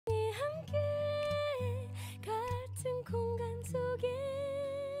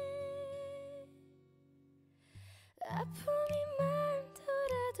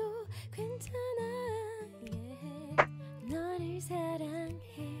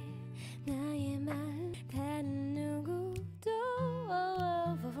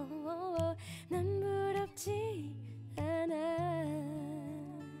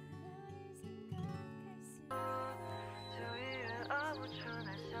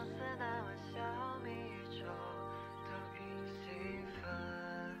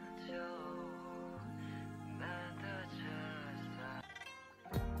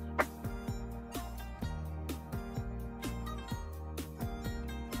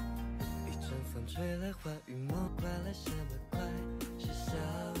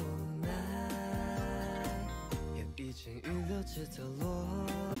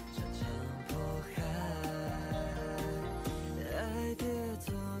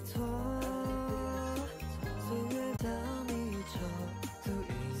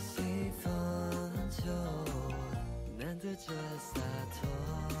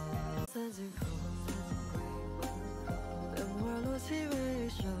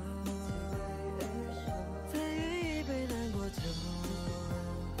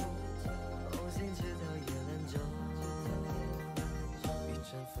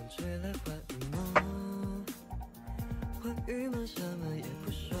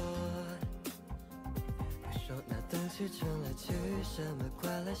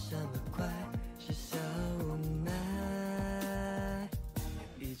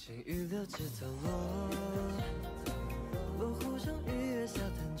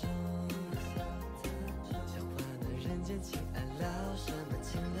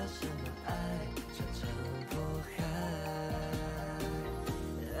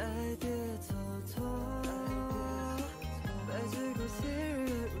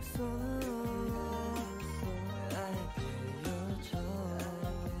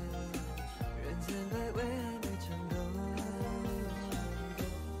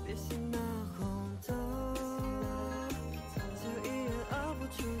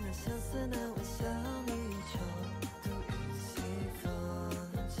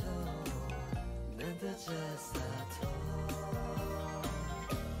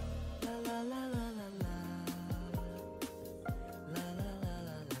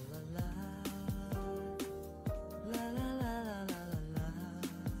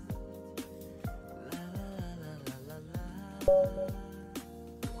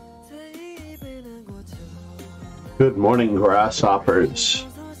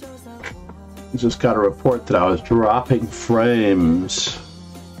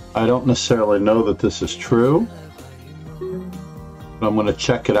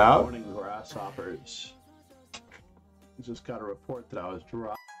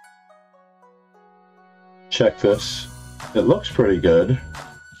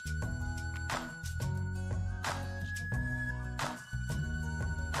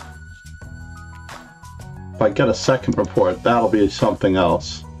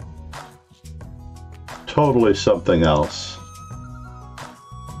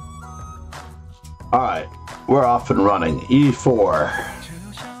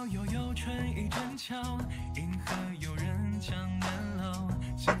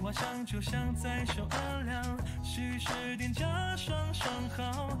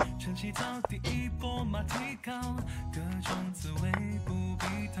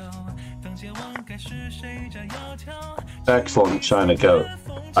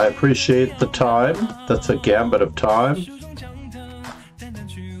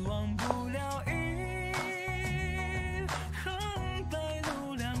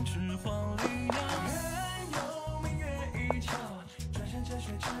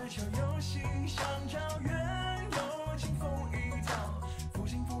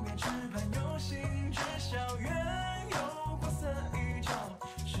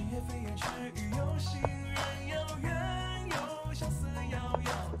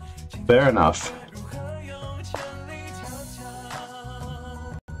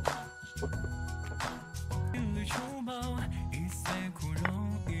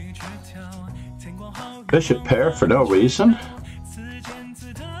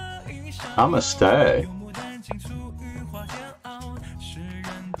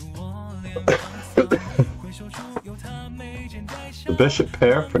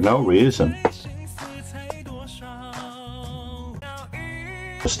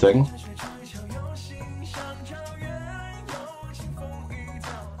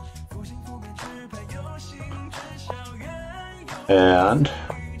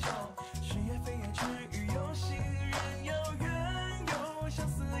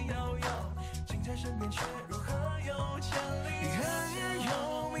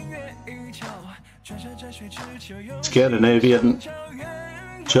Scandinavian,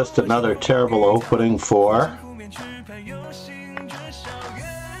 just another terrible opening for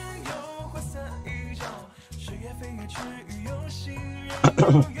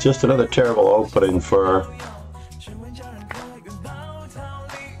just another terrible opening for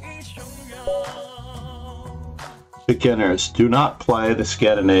beginners. Do not play the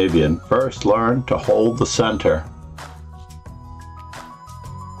Scandinavian. First, learn to hold the center.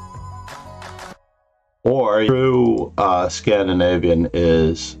 Or true Scandinavian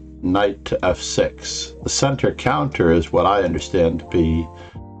is knight to f6. The center counter is what I understand to be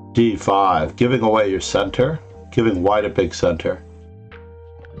d5, giving away your center, giving white a big center.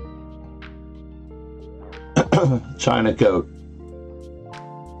 China goat.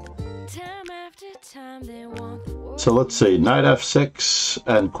 So let's see, knight f6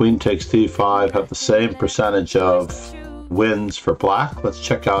 and queen takes d5 have the same percentage of wins for black. Let's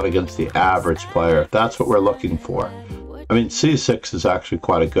check out against the average player. That's what we're looking for. I mean, c6 is actually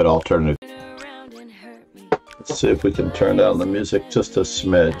quite a good alternative. Let's see if we can turn down the music just a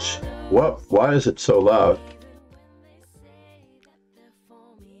smidge. What? Why is it so loud?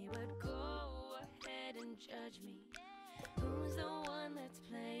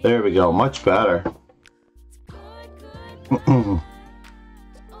 There we go, much better.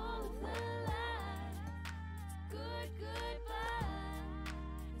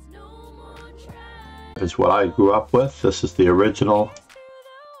 Is what I grew up with. This is the original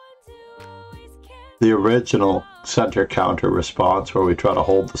center counter response, where we try to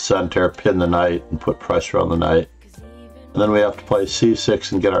hold the center, pin the knight, and put pressure on the knight. And then we have to play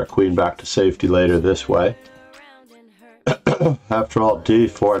c6 and get our queen back to safety later this way. After all,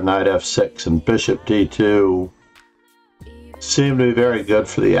 d4, knight f6, and bishop d2 seem to be very good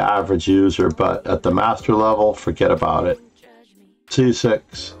for the average user, but at the master level, forget about it.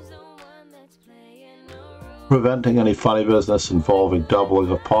 c6. Preventing any funny business involving doubling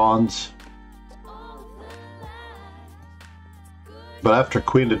of pawns. But after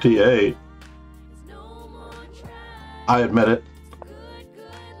queen to d8, I admit it,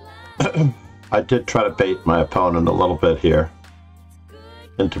 I did try to bait my opponent a little bit here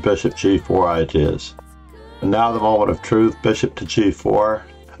into bishop g4 ideas. And now the moment of truth, bishop to g4,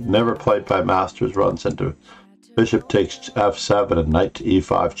 never played by masters, runs into bishop takes f7 and knight to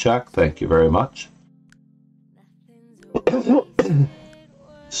e5 check. Thank you very much.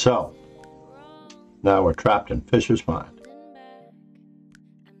 So, now we're trapped in Fischer's mind.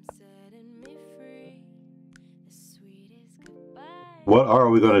 What are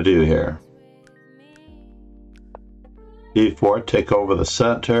we going to do here? e4, take over the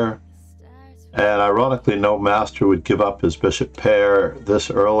center. And ironically, no master would give up his bishop pair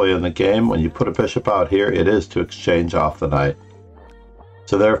this early in the game. When you put a bishop out here, it is to exchange off the knight.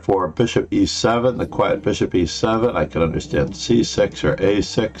 So therefore, bishop e7, the quiet bishop e7, I can understand c6 or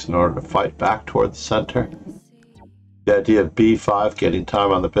a6 in order to fight back toward the center. The idea of b5, getting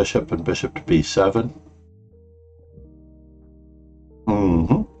time on the bishop, and bishop to b7.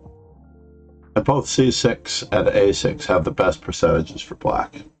 And both c6 and a6 have the best percentages for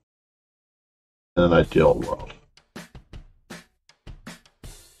black in an ideal world.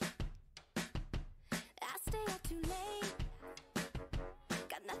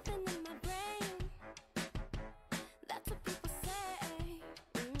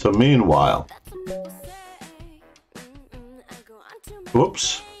 So meanwhile,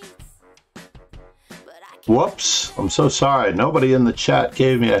 whoops, I'm so sorry. Nobody in the chat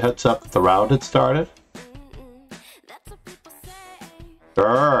gave me a heads up that the round had started.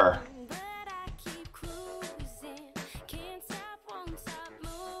 Grr.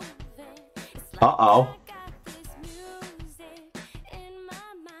 Uh-oh.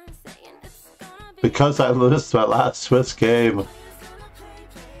 Because I lost my last Swiss game.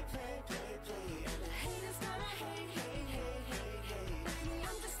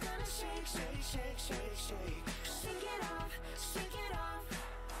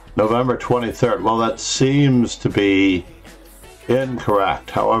 November 23rd. Well, that seems to be incorrect.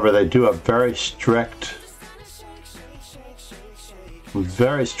 However, they do have very strict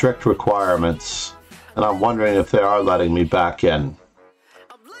requirements, and I'm wondering if they are letting me back in.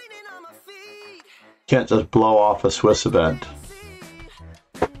 Can't just blow off a Swiss event.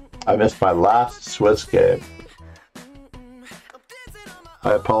 I missed my last Swiss game.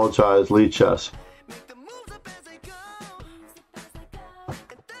 I apologize, Lichess.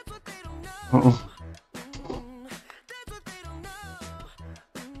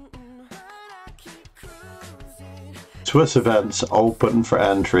 Swiss events open for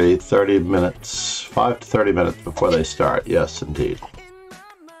entry 30 minutes, 5 to 30 minutes before they start. Yes, indeed.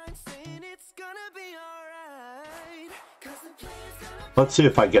 Let's see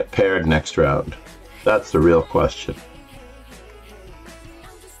if I get paired next round. That's the real question.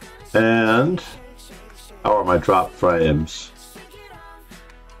 And how are my drop frames?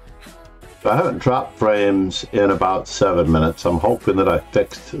 I haven't dropped frames in about 7 minutes. I'm hoping that I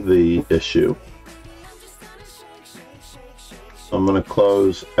fixed the issue. I'm going to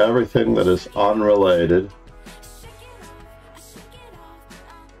close everything that is unrelated.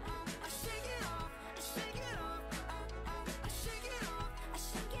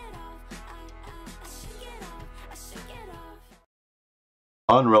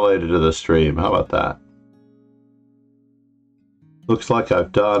 Unrelated to the stream. How about that? Looks like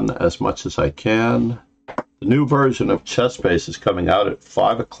I've done as much as I can. The new version of ChessBase is coming out at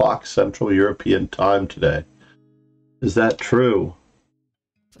 5 o'clock Central European Time today. Is that true?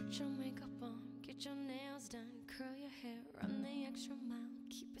 Put your makeup on, get your nails done, curl your hair, run the extra mile,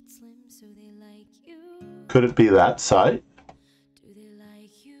 keep it slim so they like you. Could it be that site? Do they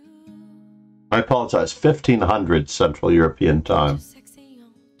like you? I apologize, 1500 Central European Time.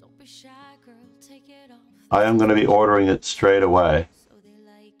 Don't be shy, girl, take it off. I am going to be ordering it straight away. So they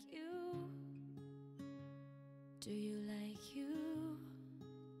like you. Do you like you?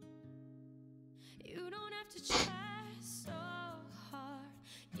 You don't have to try so hard.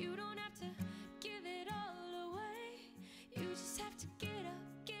 You don't have to give it all away. You just have to get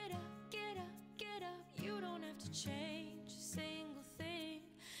up, get up, get up, get up. You don't have to change a single thing.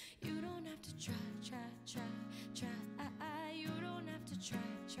 You don't have to try, try, try, try. You don't have to try,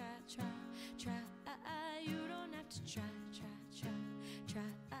 try, try, try. You don't have to try, try, try,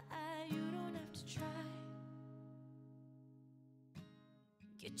 try. You don't have to try.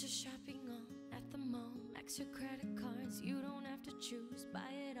 Get your shopping on at the mall. Max your credit cards. You don't have to choose.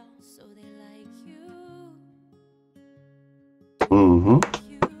 Buy it all so they like you.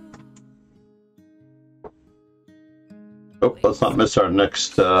 Oh, let's not miss our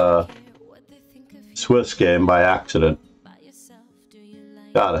next Swiss game by accident.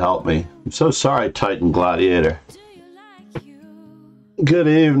 God help me. I'm so sorry, Titan Gladiator. Good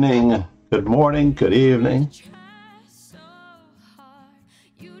evening. Good morning. Good evening.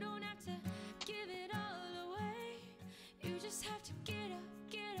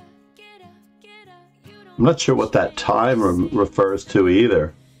 I'm not sure what that time refers to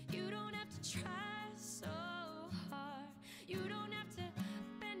either.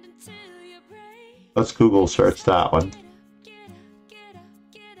 Let's Google search that one.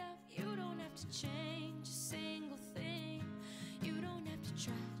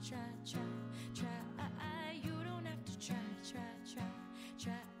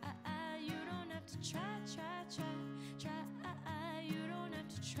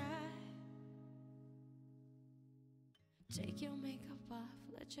 Take your makeup off,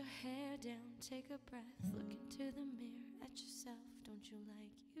 let your hair down, take a breath, look into the mirror at yourself. Don't you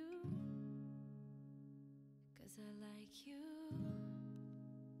like you? 'Cause I like you.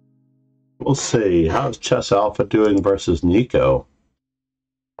 We'll see. How's Chess Alpha doing versus Nico?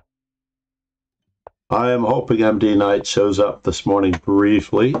 I am hoping MD Knight shows up this morning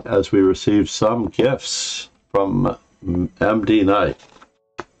briefly as we receive some gifts from MD Knight.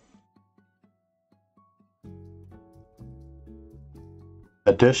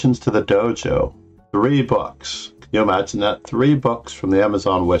 Additions to the dojo. 3 books. Can you imagine that? 3 books from the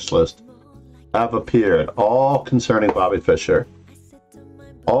Amazon wish list have appeared, all concerning Bobby Fischer.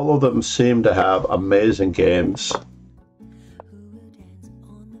 All of them seem to have amazing games.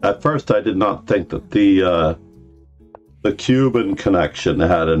 At first, I did not think that the Cuban Connection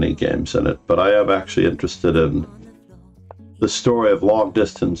had any games in it, but I am actually interested in the story of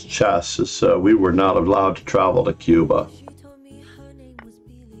long-distance chess, as we were not allowed to travel to Cuba.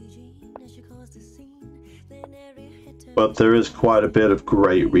 But there is quite a bit of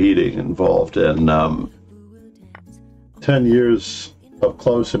great reading involved in 10 years of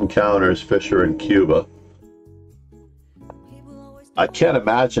close encounters, Fischer in Cuba. I can't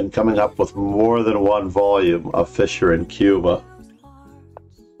imagine coming up with more than 1 volume of Fischer in Cuba.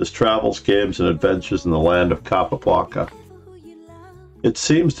 His travels, games, and adventures in the land of Capablanca. It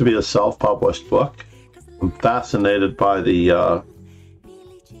seems to be a self-published book. I'm fascinated by the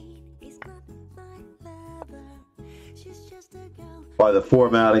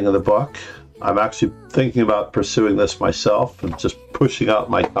formatting of the book. I'm actually thinking about pursuing this myself and just pushing out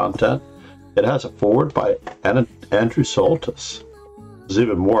my content. It has a foreword by Andrew Soltis. It's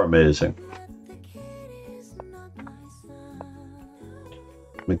even more amazing.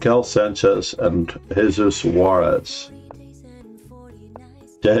 Miguel Sanchez and Jesus Juarez.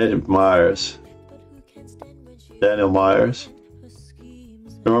 Daniel Myers.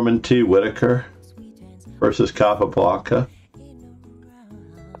 Norman T. Whitaker versus Capablanca.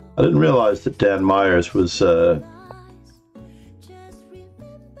 I didn't realize that Dan Myers was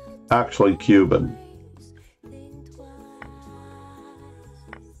actually Cuban.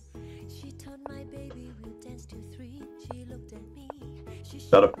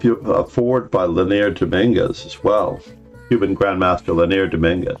 Got a forward by Lanier Dominguez as well. Cuban Grandmaster Lanier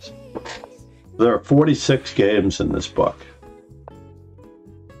Dominguez. There are 46 games in this book.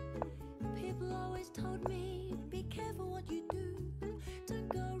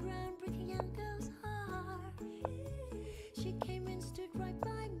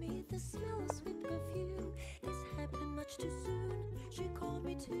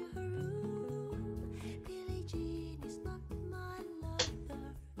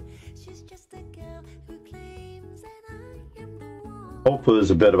 Hopefully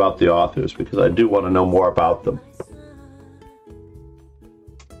there's a bit about the authors, because I do want to know more about them.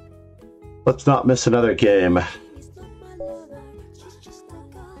 Let's not miss another game.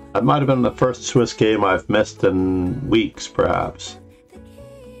 That might have been the first Swiss game I've missed in weeks, perhaps.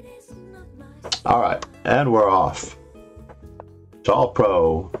 Alright, and we're off. It's all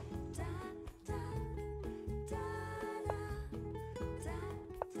pro.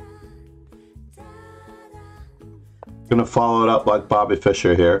 Gonna follow it up like Bobby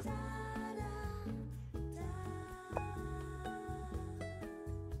Fischer here.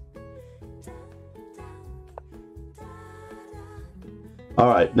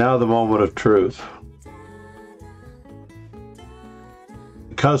 Alright, now the moment of truth.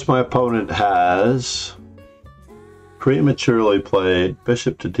 Because my opponent has prematurely played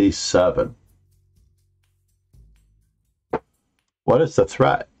bishop to d7, what is the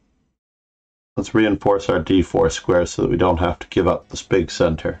threat? Let's reinforce our d4 square so that we don't have to give up this big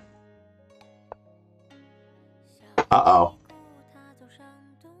center. Uh-oh.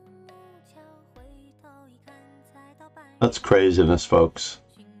 That's craziness, folks.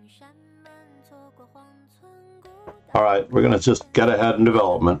 Alright, we're going to just get ahead in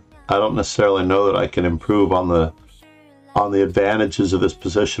development. I don't necessarily know that I can improve on the advantages of this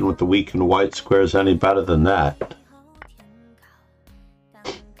position with the weakened white squares any better than that.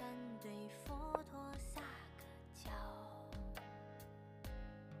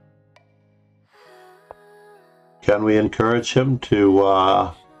 Can we encourage him to,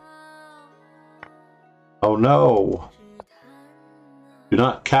 oh no! Do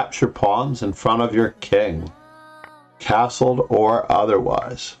not capture pawns in front of your king, castled or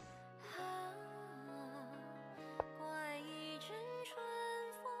otherwise.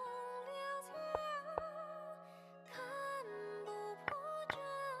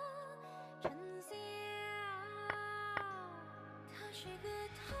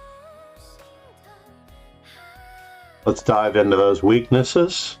 Let's dive into those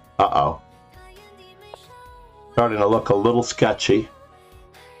weaknesses. Uh-oh. Starting to look a little sketchy.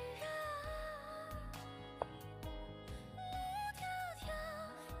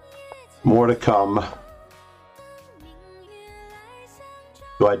 More to come.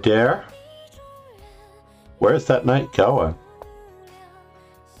 Do I dare? Where's that knight going?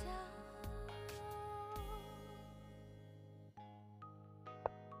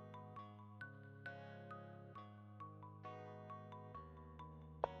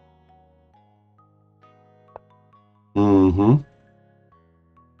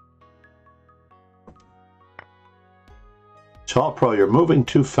 Chalpro, you're moving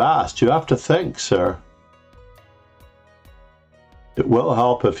too fast. You have to think, sir. It will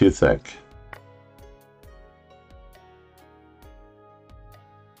help if you think.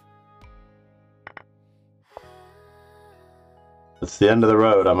 It's the end of the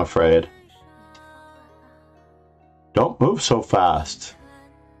road, I'm afraid. Don't move so fast.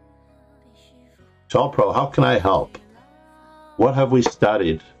 Chalpro, how can I help? What have we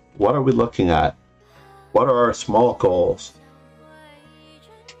studied? What are we looking at? What are our small goals?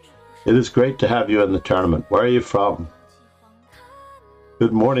 It is great to have you in the tournament. Where are you from?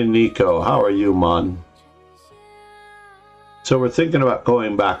 Good morning, Nico. How are you, man? So we're thinking about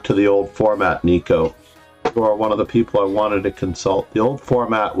going back to the old format, Nico. You are one of the people I wanted to consult. The old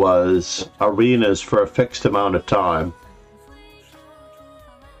format was arenas for a fixed amount of time.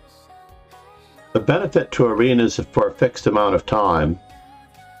 The benefit to arenas for a fixed amount of time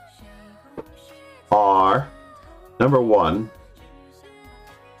are, number one,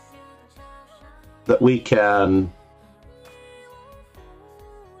 that we can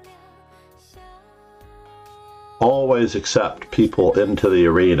always accept people into the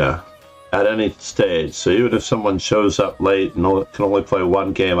arena at any stage. So even if someone shows up late and can only play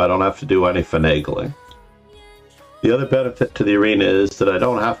one game, I don't have to do any finagling. The other benefit to the arena is that I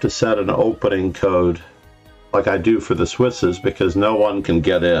don't have to set an opening code like I do for the Swisses, because no one can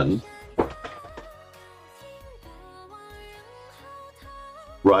get in.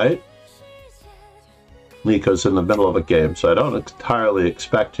 Right? Nico's in the middle of a game, so I don't entirely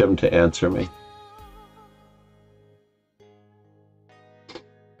expect him to answer me.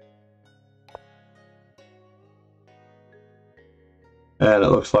 And it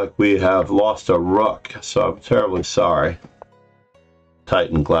looks like we have lost a rook, so I'm terribly sorry.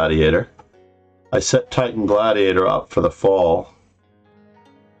 Titan Gladiator. I set Titan Gladiator up for the fall,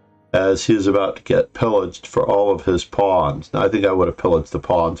 as he's about to get pillaged for all of his pawns. Now, I think I would have pillaged the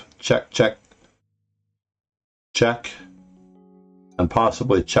pawns. Check, check, check, and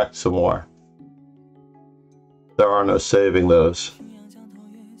possibly check some more. There are no saving those.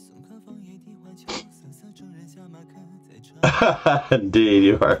 Indeed,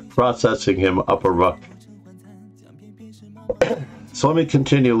 you are processing him up a rook. So let me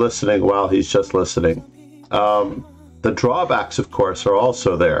continue listening while he's just listening. The drawbacks, of course, are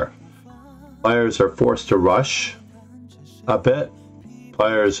also there. Players are forced to rush a bit.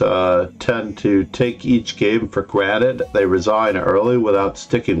 Players tend to take each game for granted. They resign early without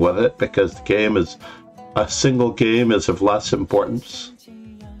sticking with it because the game is a single game is of less importance.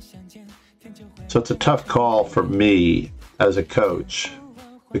 So it's a tough call for me as a coach,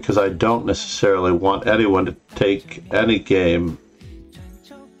 because I don't necessarily want anyone to take any game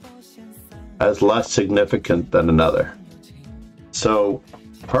as less significant than another. So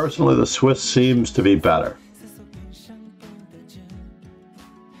personally, the Swiss seems to be better.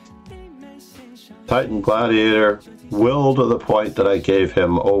 Titan Gladiator will to the point that I gave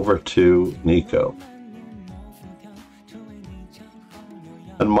him over to Nico.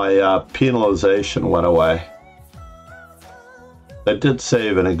 And my penalization went away. I did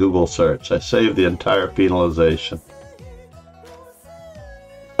save in a Google search. I saved the entire penalization.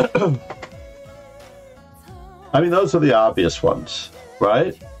 I mean, those are the obvious ones,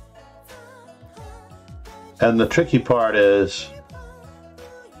 right? And the tricky part is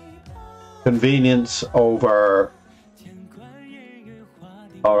convenience over...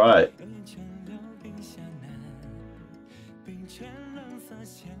 All right.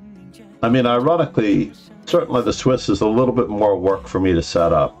 I mean, ironically, certainly the Swiss is a little bit more work for me to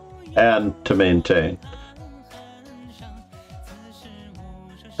set up and to maintain.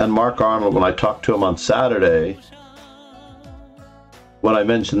 And Mark Arnold, when I talked to him on Saturday, when I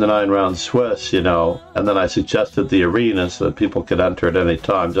mentioned the 9-round Swiss, you know, and then I suggested the arena so that people could enter at any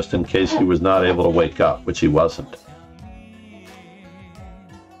time, just in case he was not able to wake up, which he wasn't.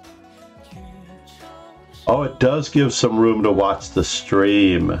 Oh, it does give some room to watch the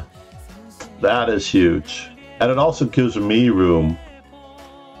stream. That is huge. And it also gives me room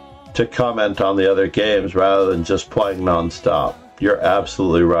to comment on the other games rather than just playing nonstop. You're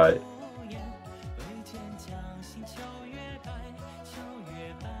absolutely right.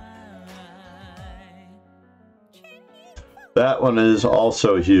 That one is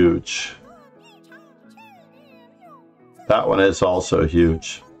also huge. That one is also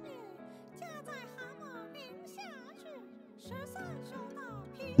huge.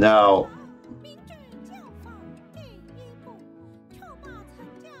 Now,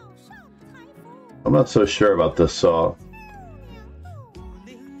 I'm not so sure about this song.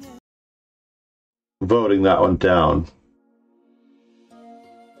 Voting that one down.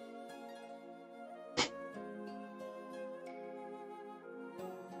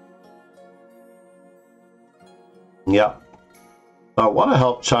 Yeah. I want to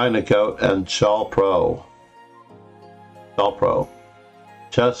help China Goat and Shaw Pro. All Pro.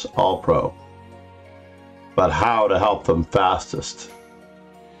 Chess All Pro. But how to help them fastest?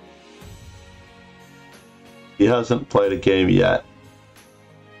 He hasn't played a game yet.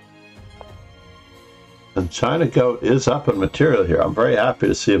 And China Goat is up in material here. I'm very happy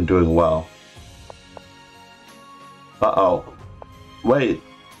to see him doing well. Uh-oh. Wait.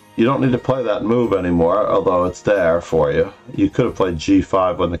 You don't need to play that move anymore, although it's there for you. You could have played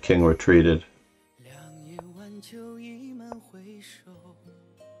g5 when the king retreated.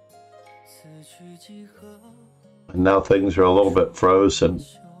 And now things are a little bit frozen.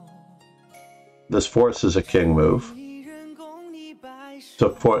 This forces a king move.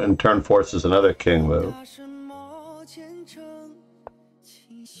 So in turn forces another king move.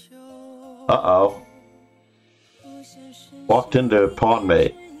 Uh-oh. Walked into a pawn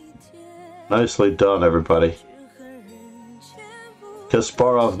mate. Nicely done, everybody.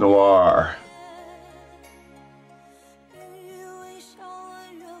 Kasparov Noir.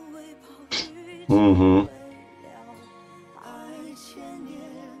 Mm-hmm.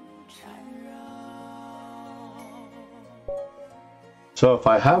 So if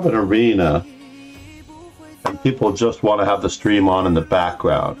I have an arena, I people just want to have the stream on in the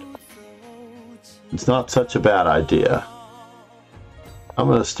background. It's not such a bad idea. I'm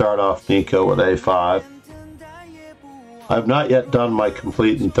going to start off Nico with A5. I've not yet done my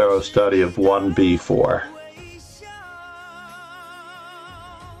complete and thorough study of 1B4.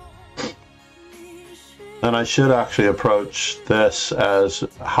 And I should actually approach this as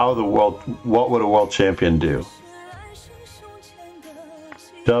what would a world champion do?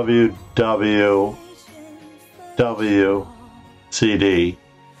 WWWCD.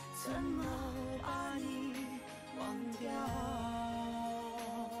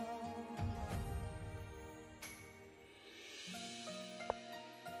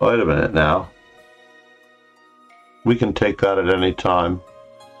 Wait a minute now. We can take that at any time,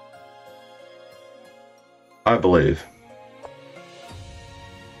 I believe.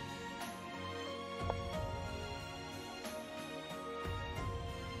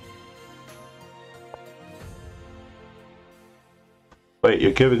 Wait,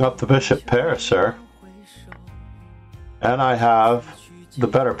 you're giving up the bishop pair, sir. And I have the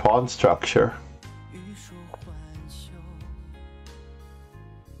better pawn structure.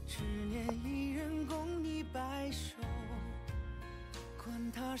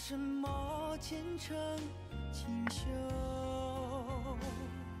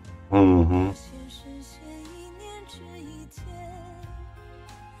 Mm-hmm.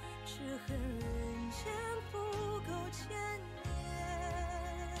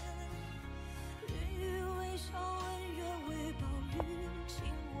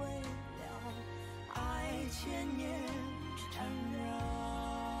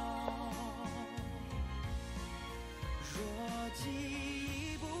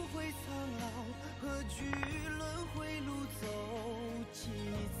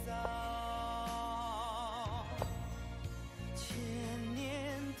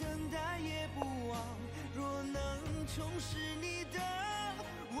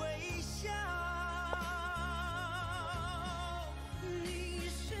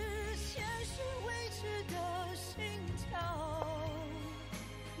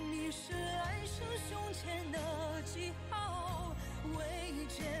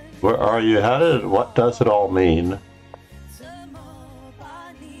 Where are you headed? What does it all mean?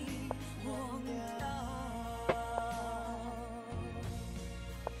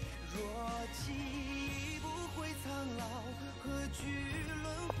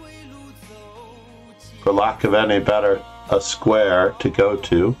 For lack of any better, a square to go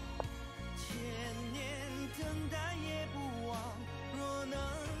to.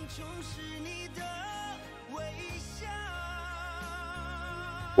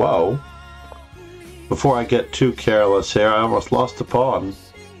 Whoa. Before I get too careless here, I almost lost a pawn.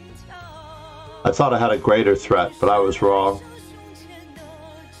 I thought I had a greater threat, but I was wrong.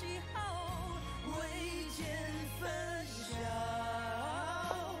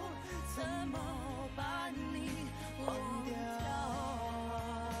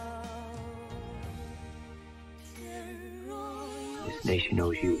 This nation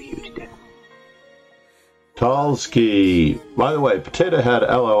owes you a huge debt. Talski. By the way, Potato Head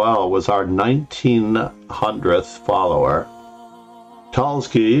LOL was our 1900th follower.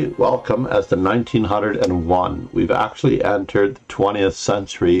 Talski, welcome as the 1901. We've actually entered the 20th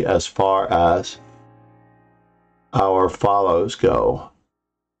century as far as our follows go.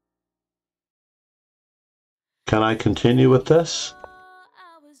 Can I continue with this?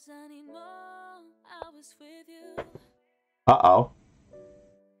 Uh-oh.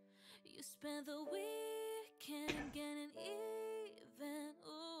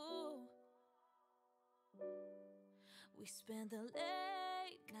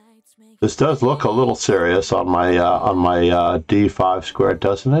 This does look a little serious on my D5 square,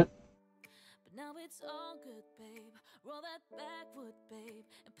 doesn't it? But now it's all good, babe. Roll that backwood, babe,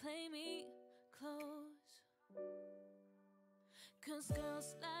 and play me close. 'Cause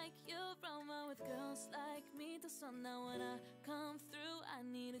girls like you run around with girls like me. The sun now when I come through, I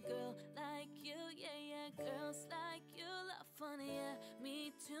need a girl like you, yeah, yeah. Girls like you love funny, yeah.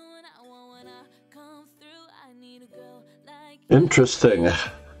 Me too, and I want when I come through, I need a girl like you. Interesting.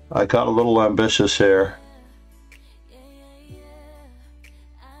 I got a little ambitious here.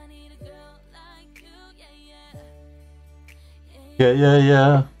 Yeah, yeah,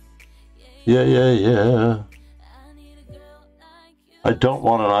 yeah. Yeah, yeah, yeah. I don't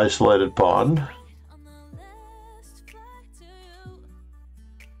want an isolated pawn.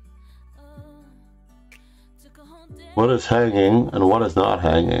 What is hanging and what is not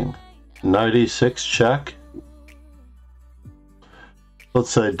hanging? Knight e6 check.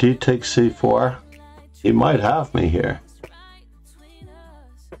 Let's say d takes c4. He might have me here.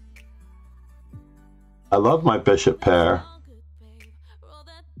 I love my bishop pair.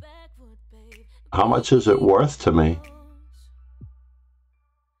 How much is it worth to me?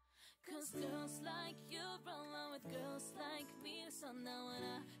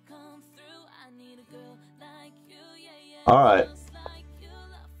 All right.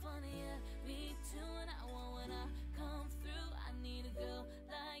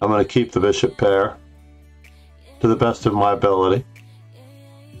 I'm going to keep the bishop pair to the best of my ability.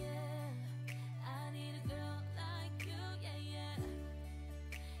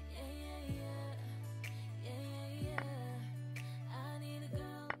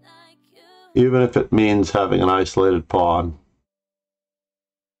 Even if it means having an isolated pawn.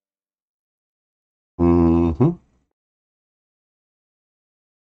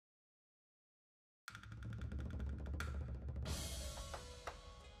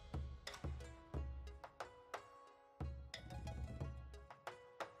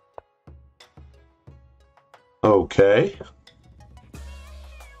 Okay.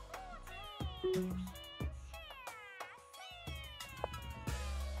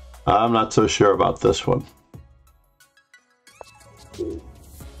 I'm not so sure about this one.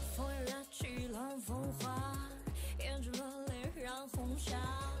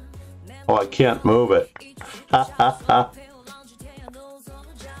 Oh, I can't move it. Ha ha ha.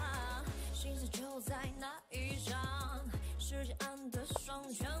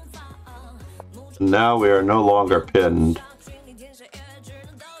 Now we are no longer pinned.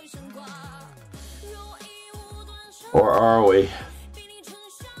 Or are we?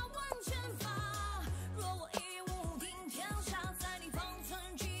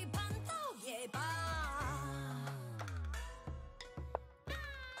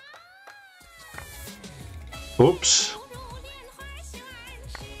 Oops.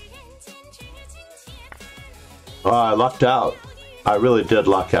 Oh, I lucked out. I really did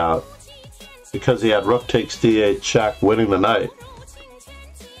luck out. Because he had rook takes d8 check, winning the knight.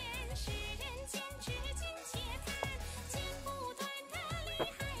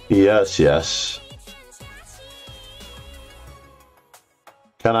 Yes, yes.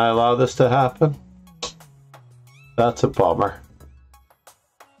 Can I allow this to happen? That's a bummer.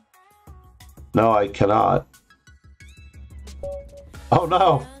 No, I cannot. Oh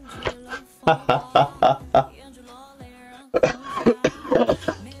no!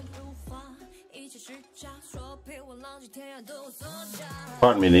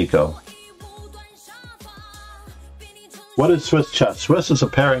 Pardon me, Nico. What is Swiss chess? Swiss is a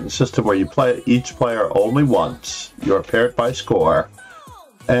pairing system where you play each player only once. You are paired by score.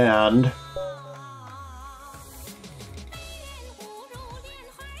 And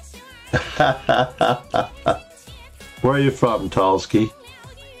where are you from, Talski?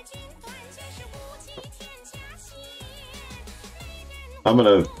 I'm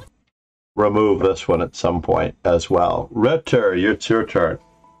going to remove this one at some point as well. Ritter, it's your turn.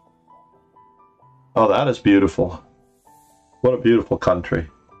 Oh, that is beautiful. What a beautiful country.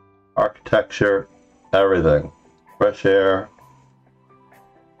 Architecture, everything. Fresh air.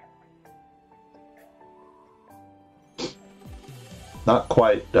 Not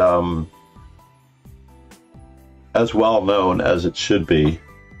quite as well known as it should be.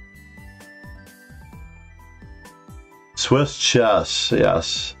 Swiss chess,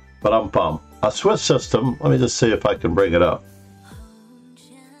 yes. But I'm pumped. A Swiss system, let me just see if I can bring it up.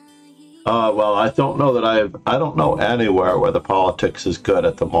 Well, I don't know that I don't know anywhere where the politics is good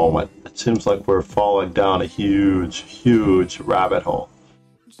at the moment. It seems like we're falling down a huge, huge rabbit hole.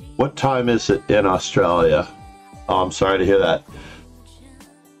 What time is it in Australia? Oh, I'm sorry to hear that.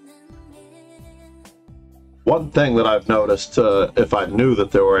 One thing that I've noticed, if I knew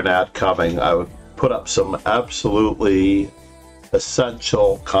that there were an ad coming, I would put up some absolutely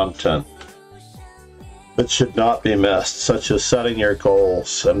essential content that should not be missed, such as setting your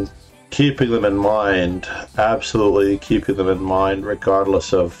goals and keeping them in mind, absolutely keeping them in mind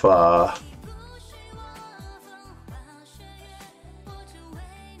regardless of no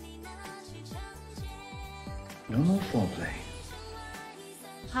more foreplay.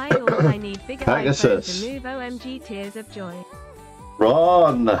 Hi all, I need bigger Pegasus. iPhone to move OMG tears of joy.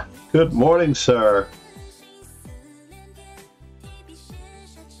 Ron, good morning, sir.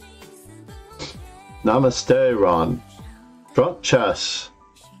 Namaste, Ron. Drunk chess.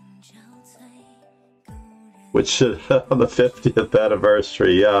 Which is on the 50th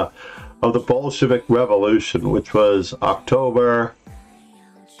anniversary, yeah, of the Bolshevik Revolution, which was October.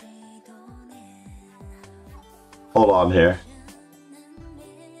 Hold on here.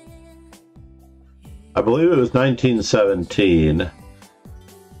 I believe it was 1917,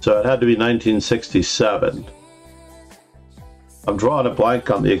 so it had to be 1967. I'm drawing a blank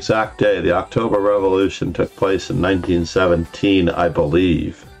on the exact day. The October Revolution took place in 1917, I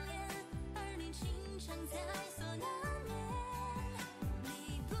believe.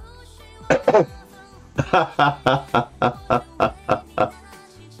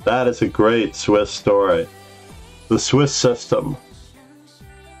 That is a great Swiss story. The Swiss system.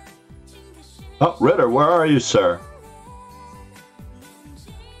 Oh, Ritter, where are you, sir?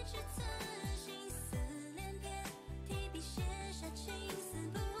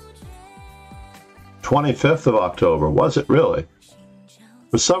 '25th of October, was it really?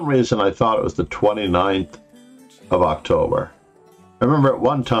 For some reason I thought it was the 29th of October. I remember at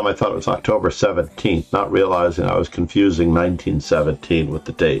one time I thought it was October 17th, not realizing I was confusing 1917 with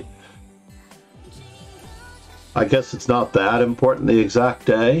the date. I guess it's not that important, the exact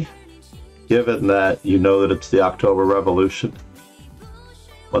day, given that you know that it's the October Revolution,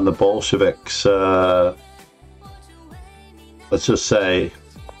 when the Bolsheviks, let's just say,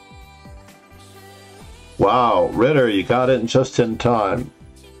 wow, Ritter, you got in just in time.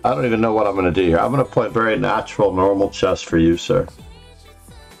 I don't even know what I'm going to do here. I'm going to play very natural, normal chess for you, sir.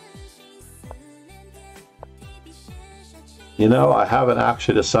 You know, I haven't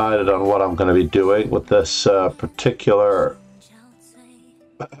actually decided on what I'm going to be doing with this particular...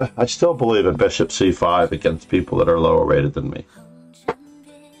 I still believe in bishop c5 against people that are lower rated than me.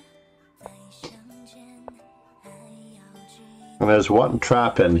 And there's one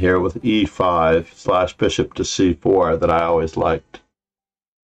trap in here with e5 / bishop to c4 that I always liked.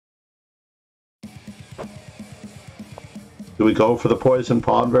 Do we go for the poison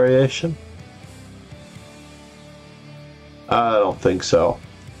pawn variation? I don't think so.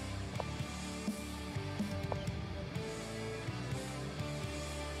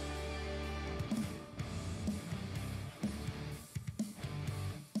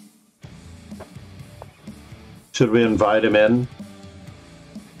 Should we invite him in?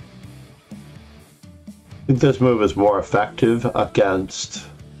 I think this move is more effective against...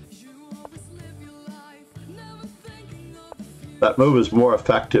 That move is more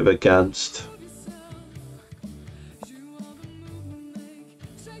effective against...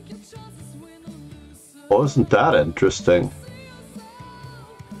 Well, isn't that interesting?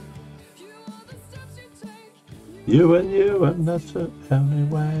 You, and that's the only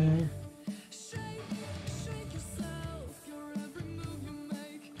way.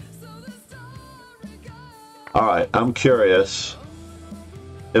 Alright, I'm curious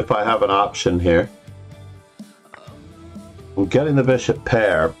if I have an option here. I'm getting the bishop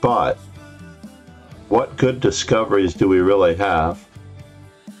pair, but what good discoveries do we really have?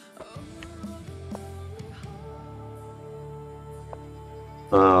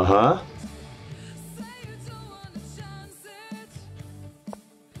 Uh-huh.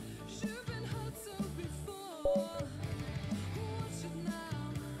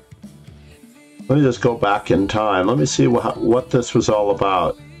 Let me just go back in time. Let me see what this was all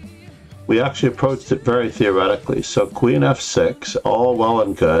about. We actually approached it very theoretically. So queen f6, all well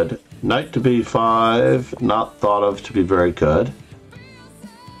and good. Knight to b5, not thought of to be very good.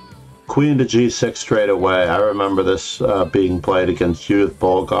 Queen to g6 straight away. I remember this being played against Judith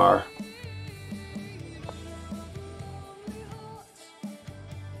Bulgar.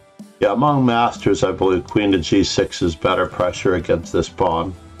 Yeah, among masters, I believe queen to g6 is better pressure against this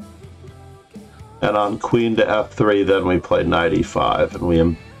pawn. And on queen to f3, then we play knight e5,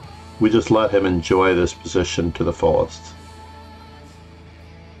 and we just let him enjoy this position to the fullest.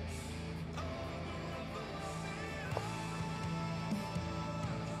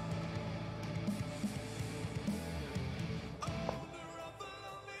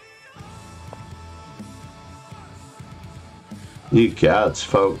 Egads,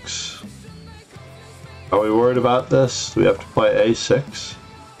 folks. Are we worried about this? Do we have to play a6?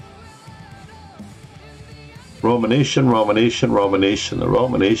 Romanetian, Romanetian, Romanetian, the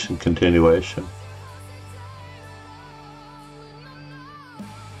Romanetian continuation.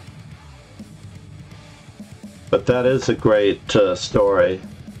 But that is a great story,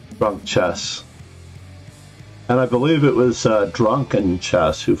 Drunk Chess. And I believe it was Drunken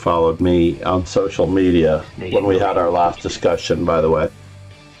Chess who followed me on social media when we had our last discussion, by the way.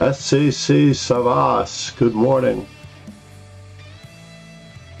 SCC Savas, good morning.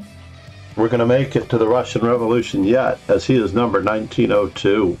 We're going to make it to the Russian Revolution yet, as he is number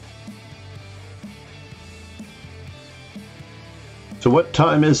 1902. So what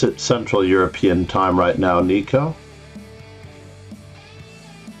time is it Central European time right now, Nico?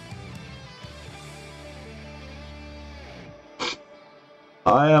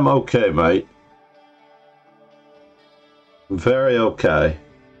 I am okay, mate. Very okay.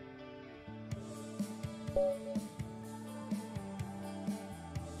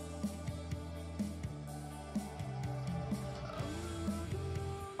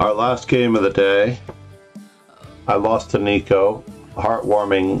 Our last game of the day, I lost to Nico. A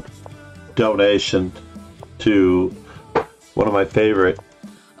heartwarming donation to one of my favorite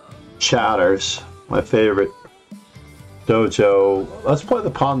chatters, my favorite dojo. Let's play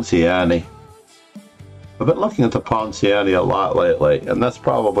the Ponziani. I've been looking at the Ponziani a lot lately, and that's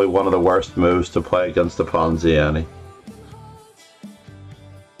probably one of the worst moves to play against the Ponziani.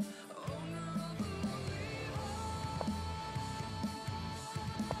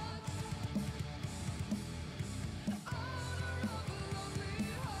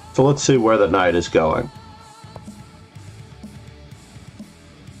 So let's see where the night is going.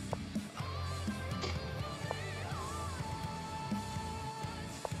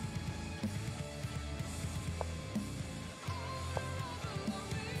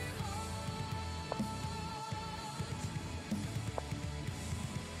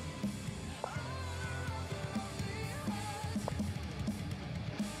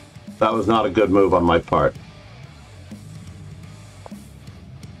 That was not a good move on my part.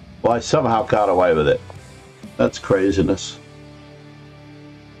 Well, I somehow got away with it. That's craziness.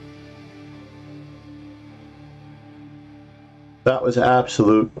 That was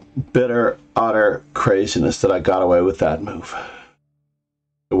absolute, bitter, utter craziness that I got away with that move.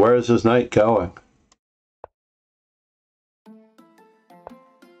 Where is this night going?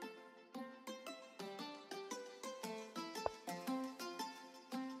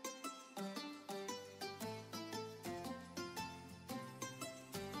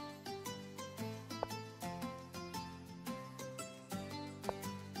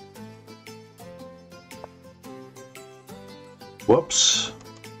 Whoops.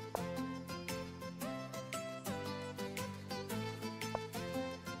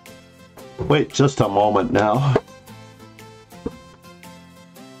 Wait just a moment now.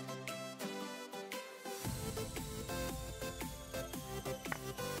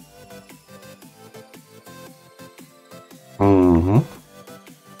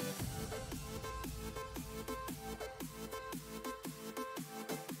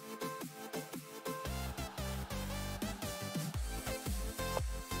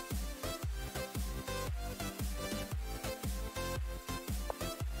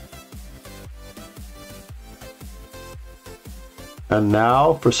 And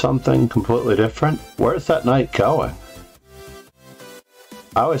now for something completely different. Where's that night going?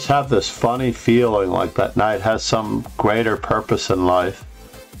 I always have this funny feeling like that night has some greater purpose in life.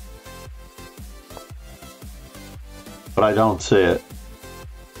 But I don't see it.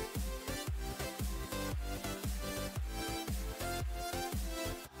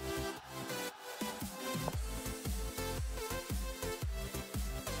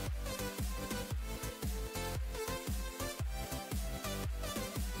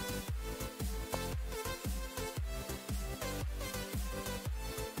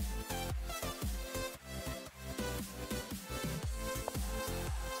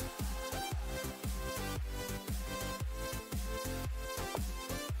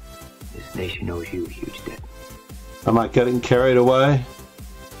 This nation owes you a huge debt. Am I getting carried away?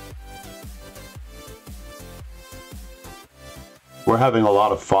 We're having a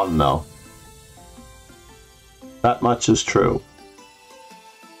lot of fun, though. That much is true.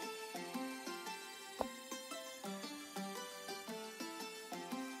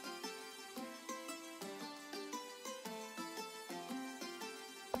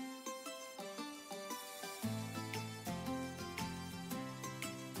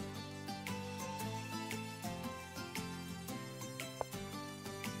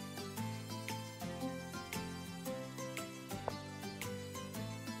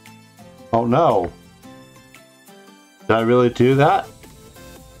 Oh no. Did I really do that?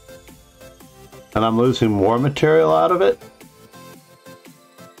 And I'm losing more material out of it?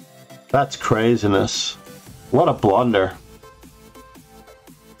 That's craziness. What a blunder.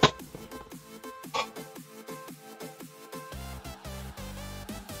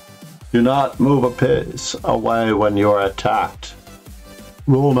 Do not move a piece away when you're attacked.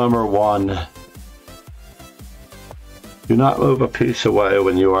 Rule number 1. Do not move a piece away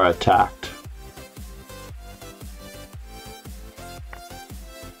when you are attacked.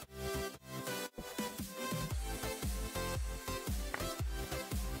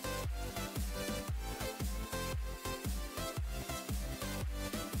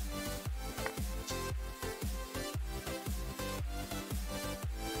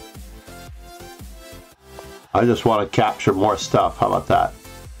 I just want to capture more stuff. How about that?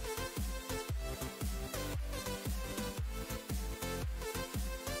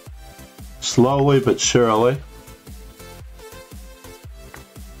 Slowly but surely,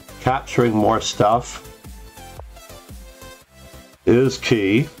 capturing more stuff is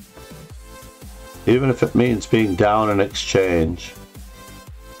key, even if it means being down in exchange.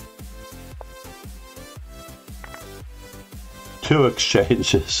 2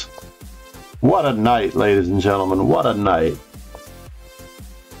 exchanges. What a night, ladies and gentlemen, what a night.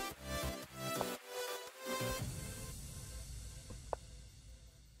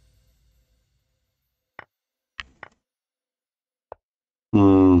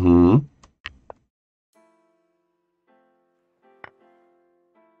 Mm-hmm.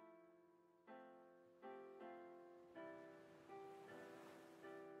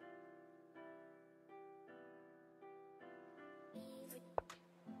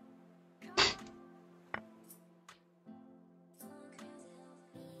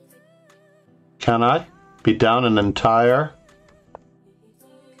 Can I be down an entire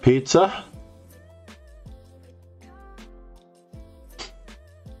pizza?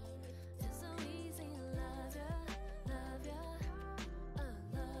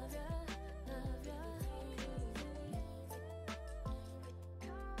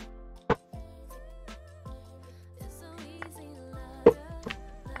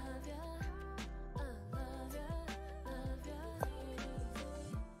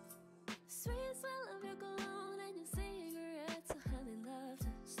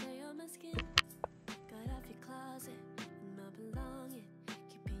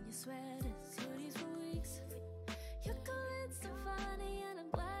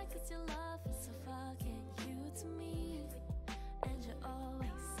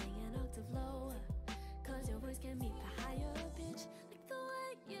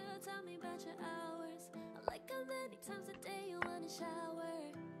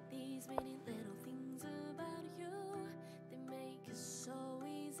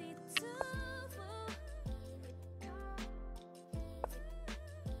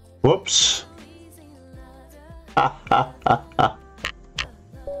 Whoops. I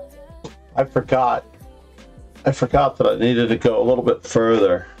forgot that I needed to go a little bit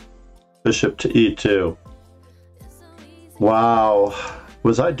further. Bishop to e2. Wow.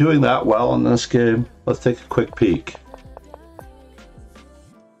 Was I doing that well in this game? Let's take a quick peek.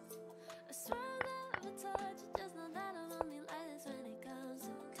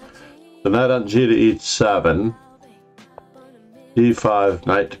 The knight on g to e7. e5,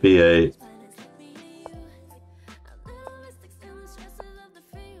 knight to b8.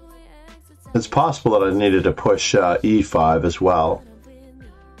 It's possible that I needed to push e5 as well.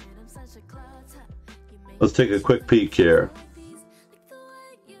 Let's take a quick peek here.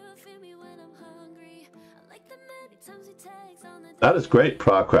 That is great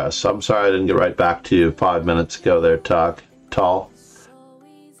progress. I'm sorry I didn't get right back to you 5 minutes ago there, Tall.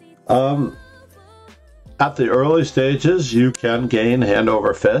 At the early stages, you can gain hand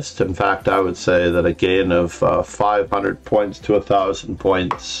over fist. In fact, I would say that a gain of 500 points to 1,000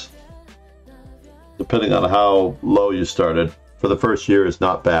 points, depending on how low you started, for the first year is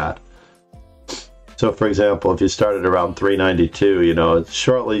not bad. So, for example, if you started around 392, you know,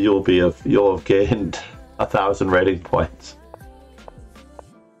 shortly you'll have gained 1,000 rating points.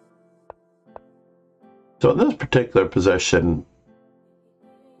 So in this particular position,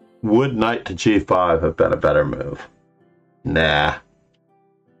 would knight to g5 have been a better move? Nah.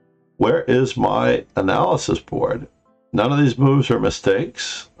 Where is my analysis board? None of these moves are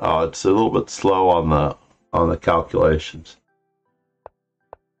mistakes. Oh, it's a little bit slow on the calculations.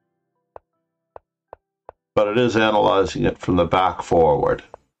 But it is analyzing it from the back forward.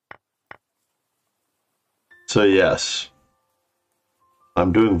 So yes,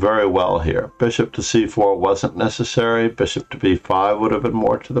 I'm doing very well here. Bishop to c4 wasn't necessary. Bishop to b5 would have been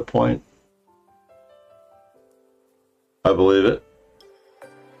more to the point. I believe it.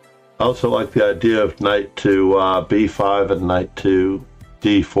 I also like the idea of knight to b5 and knight to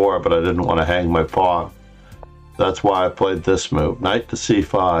d4, but I didn't want to hang my pawn. That's why I played this move. Knight to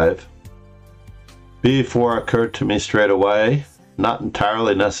c5. b4 occurred to me straight away. Not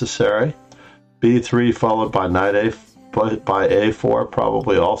entirely necessary. b3 followed by knight by a4,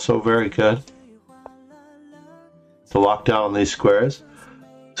 probably also very good to lock down these squares.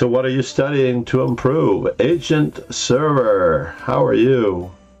 So what are you studying to improve? Agent Server, how are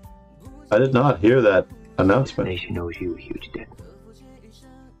you? I did not hear that announcement. This nation owes you a huge debt.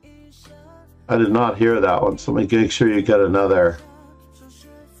 I did not hear that one, so let me make sure you get another.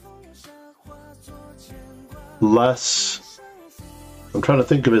 Les, I'm trying to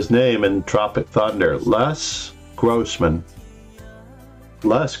think of his name in Tropic Thunder. Les Grossman.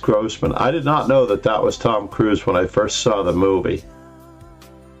 Les Grossman. I did not know that that was Tom Cruise when I first saw the movie.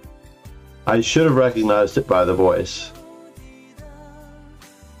 I should have recognized it by the voice.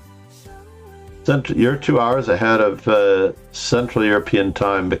 You're 2 hours ahead of Central European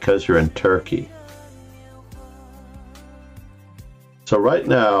time because you're in Turkey. So right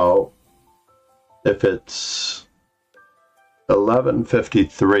now, if it's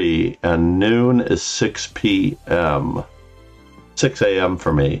 11:53 and noon is 6 p.m., 6 a.m.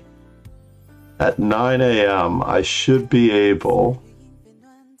 for me, at 9 a.m. I should be able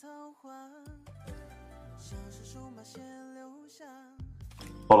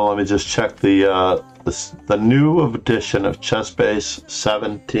hold on, let me just check the new edition of Chessbase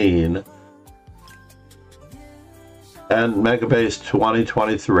 17 and Megabase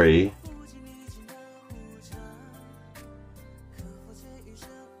 2023.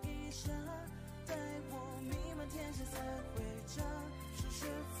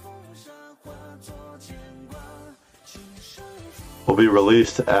 Will be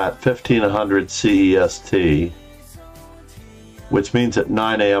released at 1500 CEST, which means at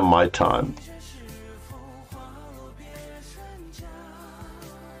 9 a.m. my time.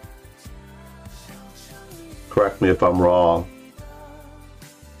 Correct me if I'm wrong.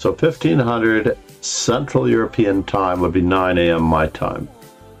 So 1500 Central European time would be 9 a.m. my time.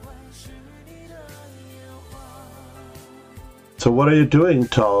 So what are you doing,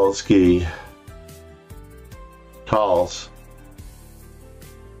 Talski? Talls.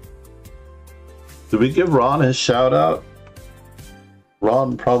 Did we give Ron his shout out?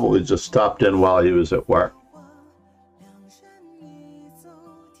 Ron probably just stopped in while he was at work.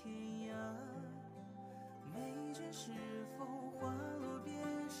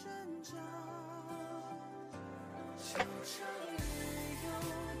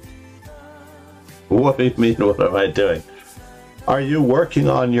 What do you mean, what am I doing? Are you working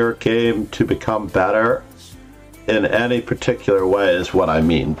on your game to become better in any particular way is what I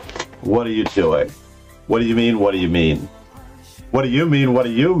mean. What are you doing? What do you mean, what do you mean? What do you mean, what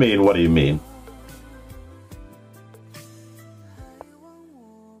do you mean, what do you mean?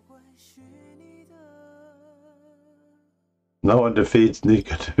 No one defeats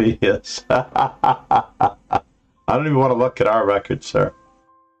Nicodemus. I don't even want to look at our record, sir.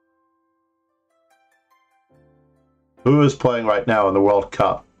 Who is playing right now in the World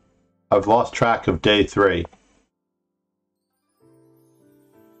Cup? I've lost track of day 3.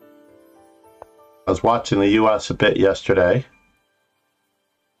 I was watching the US a bit yesterday.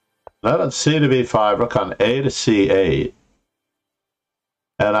 Knight on C to B5, rook on A to C8.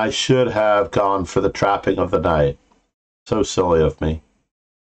 And I should have gone for the trapping of the knight. So silly of me.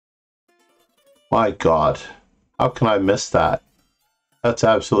 My God. How can I miss that? That's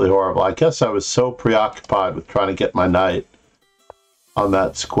absolutely horrible. I guess I was so preoccupied with trying to get my knight on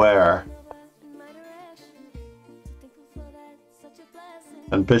that square.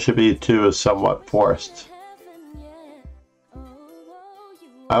 And bishop e2 is somewhat forced.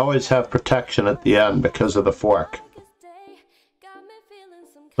 I always have protection at the end because of the fork.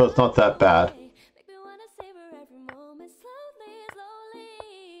 So it's not that bad.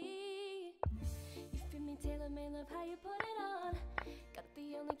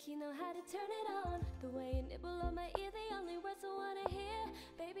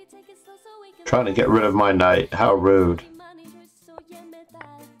 Trying to get rid of my knight. How rude.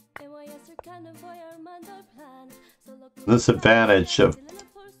 This advantage of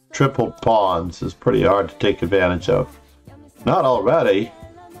triple pawns is pretty hard to take advantage of. Not already.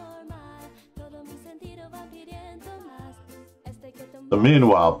 So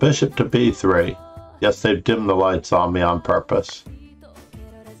meanwhile, bishop to b3. Yes, they've dimmed the lights on me on purpose.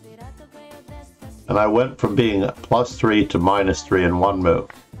 And I went from being +3 to -3 in one move.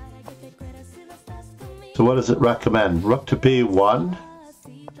 So what does it recommend? Rook to b1?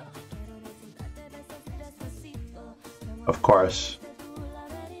 Of course.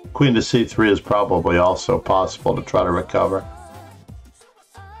 Queen to c3 is probably also possible to try to recover.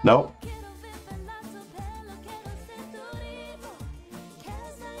 Nope.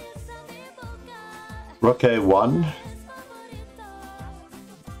 Rook a1.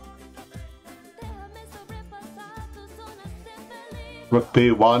 Rook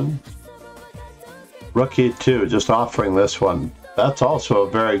b1. Rook e2, just offering this one. That's also a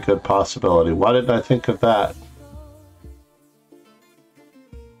very good possibility. Why didn't I think of that?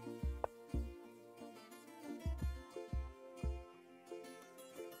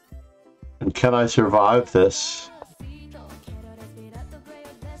 And can I survive this?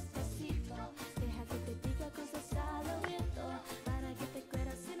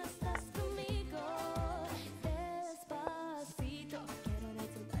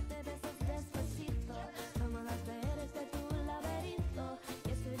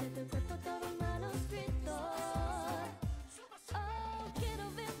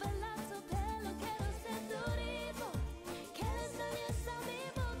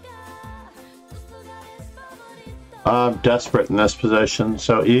 I'm desperate in this position,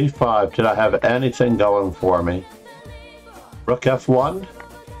 so e5, did I have anything going for me? Rook f1?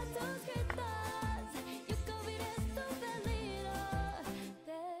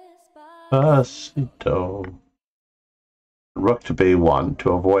 Pasito. Rook to b1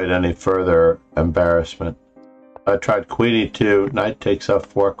 to avoid any further embarrassment. I tried queen e2, knight takes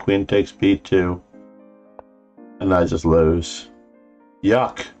f4, queen takes b2, and I just lose.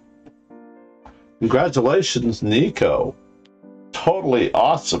 Yuck. Congratulations, Nico. Totally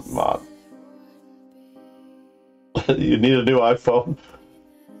awesome, man. You need a new iPhone?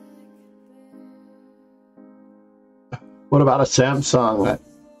 What about a Samsung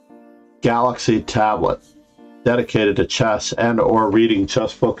Galaxy tablet dedicated to chess and or reading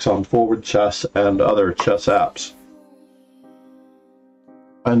chess books on Forward Chess and other chess apps?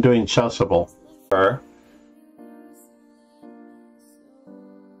 I'm doing Chessable.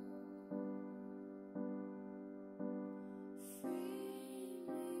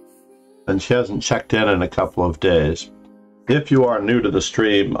 And she hasn't checked in a couple of days. If you are new to the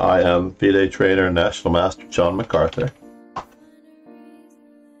stream, I am V-Day trainer and National Master John MacArthur.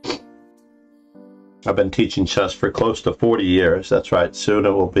 I've been teaching chess for close to 40 years. That's right, soon it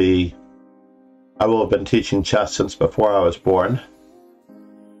will be... I will have been teaching chess since before I was born.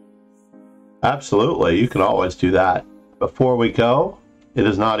 Absolutely, you can always do that. Before we go, it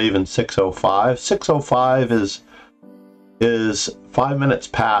is not even 6:05. 6:05 is 5 minutes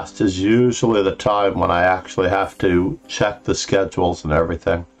past is usually the time when I actually have to check the schedules and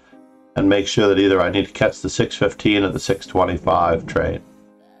everything and make sure that either I need to catch the 6:15 or the 6:25 train.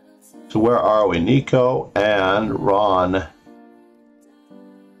 So where are we? Nico and Ron.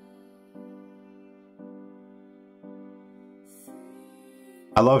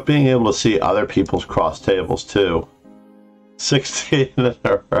 I love being able to see other people's cross tables too. 16 in a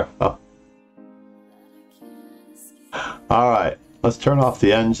row. Alright, let's turn off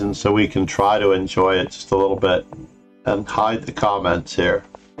the engine so we can try to enjoy it just a little bit and hide the comments here.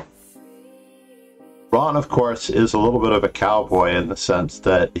 Ron, of course, is a little bit of a cowboy in the sense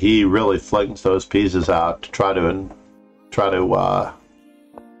that he really flings those pieces out to try to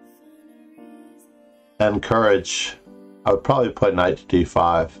encourage. I would probably play knight to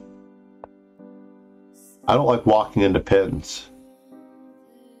d5. I don't like walking into pins.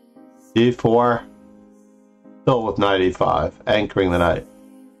 d4. Still with knight e5, anchoring the knight.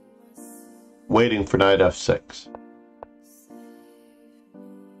 Waiting for knight f6.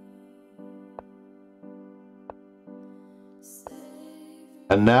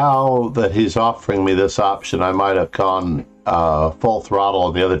 And now that he's offering me this option, I might have gone full throttle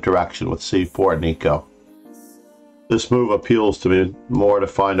in the other direction with c4 Nico. This move appeals to me more to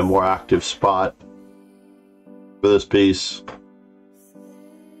find a more active spot for this piece,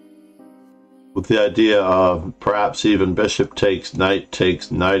 with the idea of perhaps even bishop takes knight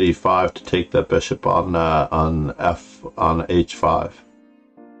e5 to take that bishop on h5,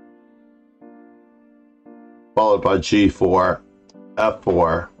 followed by g4,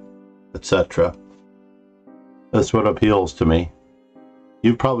 f4, etc. That's what appeals to me.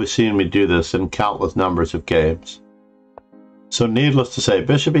 You've probably seen me do this in countless numbers of games. So needless to say,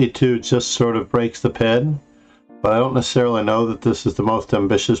 bishop e2 just sort of breaks the pin, but I don't necessarily know that this is the most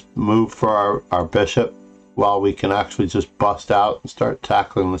ambitious move for our bishop, while we can actually just bust out and start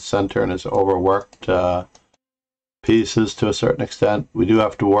tackling the center and his overworked pieces to a certain extent. We do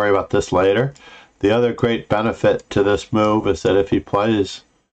have to worry about this later. The other great benefit to this move is that if he plays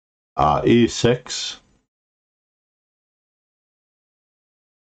e6,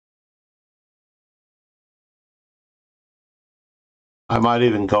 I might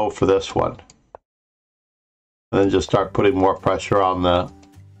even go for this one. And then just start putting more pressure on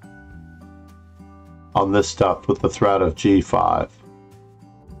this stuff with the threat of g5.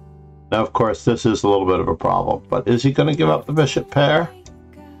 Now, of course, this is a little bit of a problem, but is he going to give up the bishop pair?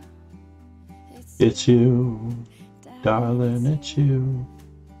 It's you, darling, it's you.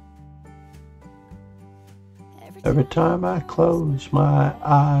 Every time I close my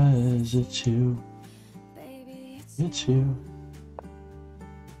eyes, it's you. It's you.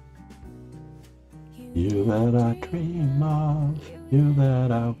 You that I dream of, you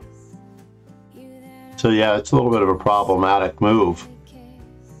that I... So yeah, it's a little bit of a problematic move.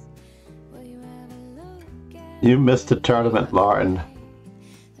 You missed the tournament, Lauren.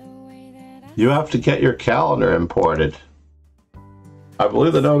 You have to get your calendar imported. I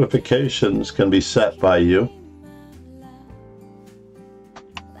believe the notifications can be set by you.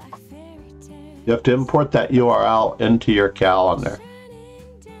 You have to import that URL into your calendar.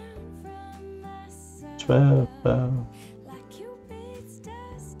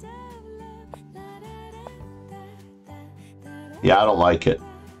 Yeah, I don't like it.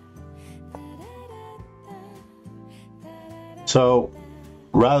 So,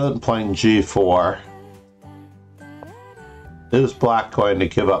 rather than playing g4, is black going to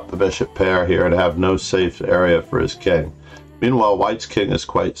give up the bishop pair here and have no safe area for his king? Meanwhile, white's king is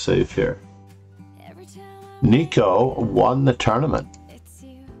quite safe here. Nico won the tournament.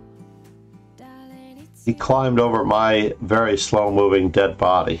 He climbed over my very slow-moving dead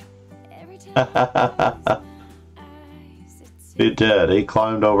body. He did. He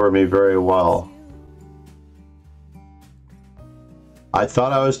climbed over me very well. I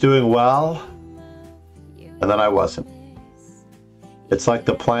thought I was doing well, and then I wasn't. It's like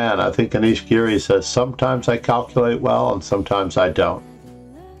the plan. I think Anish Giri says, sometimes I calculate well and sometimes I don't.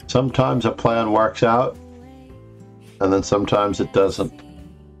 Sometimes a plan works out, and then sometimes it doesn't.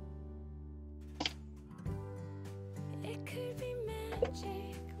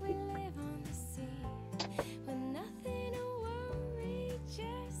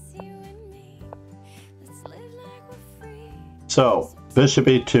 So, bishop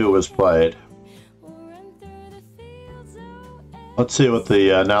e2 was played. Let's see what the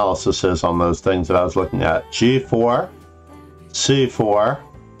analysis is on those things that I was looking at. g4, c4.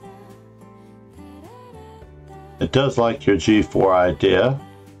 It does like your g4 idea,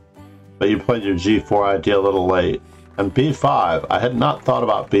 but you played your g4 idea a little late. And b5, I had not thought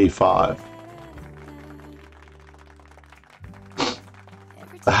about b5.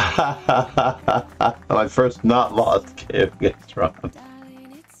 My first not lost game against Ron.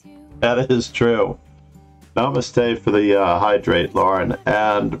 That is true. Namaste for the hydrate, Lauren,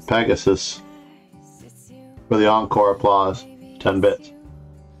 and Pegasus for the encore applause. 10 bits.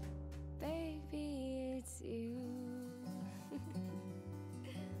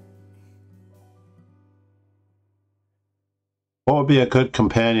 What would be a good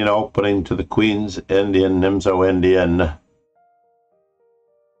companion opening to the Queen's Indian, Nimzo Indian?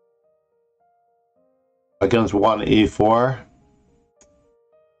 Against 1 e4.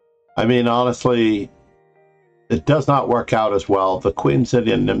 I mean, honestly, it does not work out as well. The Queen's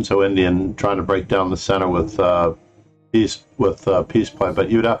Indian, Nimzo Indian, trying to break down the center with peace play,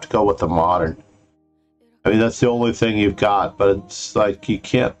 but you'd have to go with the modern. I mean, that's the only thing you've got, but it's like you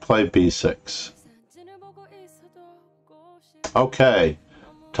can't play b6. Okay,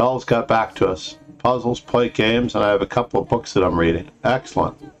 Tull's got back to us. Puzzles, play games, and I have a couple of books that I'm reading.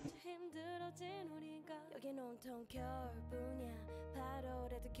 Excellent.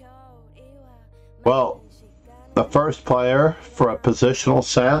 Well, the first player for a positional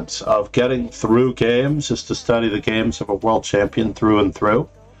sense of getting through games is to study the games of a world champion through and through.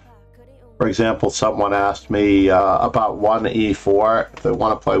 For example, someone asked me about 1 e4, if they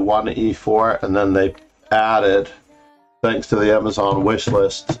want to play 1 e4, and then they added, thanks to the Amazon wish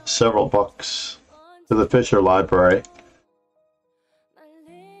list, several books to the Fisher library.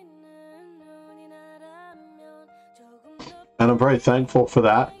 And I'm very thankful for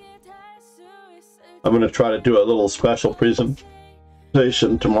that. I'm going to try to do a little special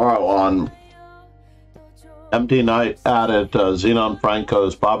presentation tomorrow on MD Knight added Zenon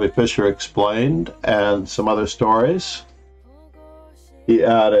Franco's Bobby Fischer Explained and some other stories. He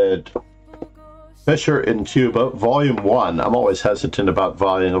added Fischer in Cuba, Volume 1. I'm always hesitant about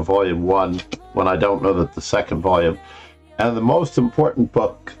volume of Volume 1 when I don't know that the second volume. And the most important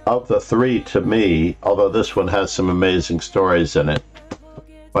book of the three to me, although this one has some amazing stories in it,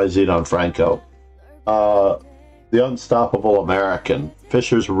 by Zenon Franco. The Unstoppable American,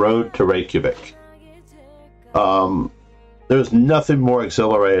 Fischer's Road to Reykjavik. There's nothing more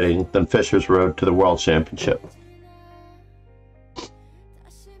exhilarating than Fischer's Road to the World Championship.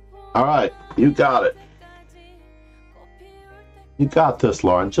 All right, you got it. You got this,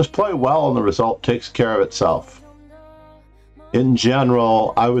 Lauren. Just play well and the result takes care of itself. In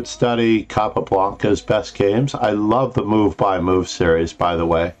general, I would study Capablanca's best games. I love the Move by Move series, by the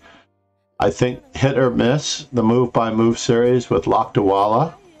way. I think hit or miss, the Move by Move series with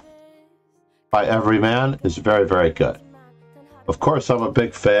Lakdawala by Everyman is very, very good. Of course, I'm a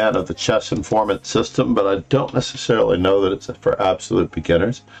big fan of the chess informant system, but I don't necessarily know that it's for absolute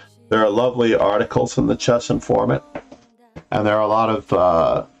beginners. There are lovely articles in the chess informant, and there are a lot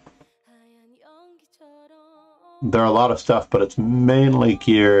of stuff, but it's mainly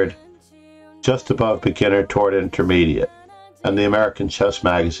geared just above beginner toward intermediate. And the American Chess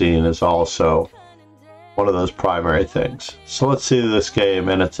Magazine is also one of those primary things. So let's see this game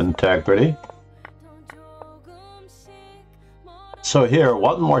in its integrity. So here,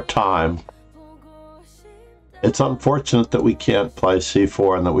 one more time. It's unfortunate that we can't play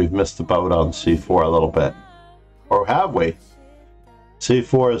c4 and that we've missed the boat on c4 a little bit. Or have we?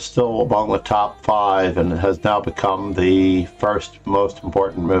 c4 is still among the top 5 and has now become the first most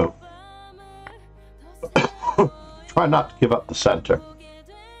important move. Try not to give up the center.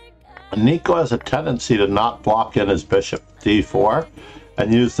 Nico has a tendency to not block in his bishop d4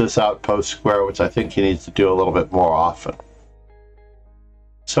 and use this outpost square, which I think he needs to do a little bit more often.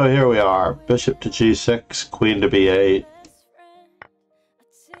 So here we are, bishop to g6, queen to b8.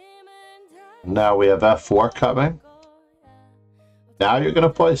 Now we have f4 coming. Now you're going to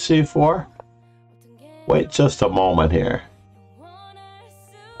play c4? Wait just a moment here.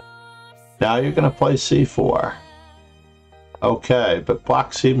 Now you're going to play c4. Okay, but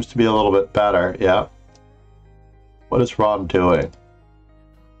black seems to be a little bit better, yeah. What is Ron doing?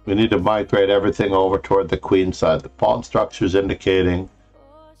 We need to migrate everything over toward the queen side. The pawn structure is indicating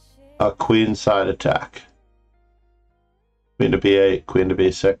a queen side attack. Queen to b8, queen to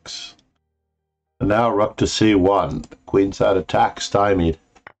b6. And now rook to c1. Queen side attack stymied.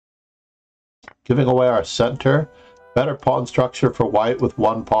 Giving away our center. Better pawn structure for white with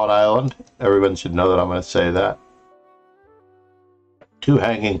one pawn island. Everyone should know that I'm going to say that. 2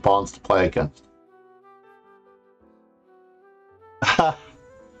 hanging pawns to play against.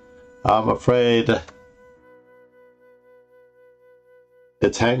 I'm afraid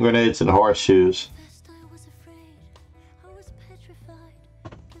it's hand grenades and horseshoes.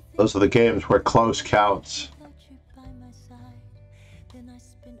 Those are the games where close counts.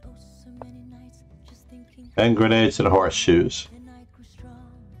 Hand grenades and horseshoes.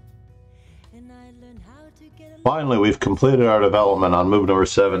 Finally, we've completed our development on move number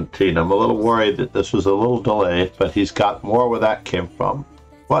 17. I'm a little worried that this was a little delayed, but he's got more where that came from.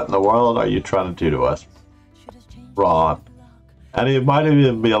 What in the world are you trying to do to us, Ron? And he might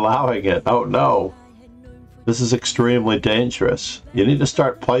even be allowing it. Oh no. This is extremely dangerous. You need to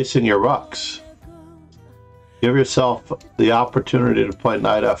start placing your rooks. Give yourself the opportunity to play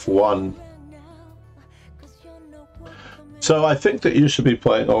knight f1. So I think that you should be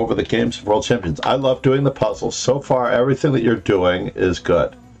playing over the Games of World Champions. I love doing the puzzles. So far, everything that you're doing is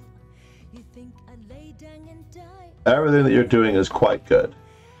good. Everything that you're doing is quite good.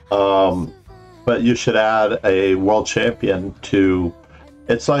 But you should add a world champion to...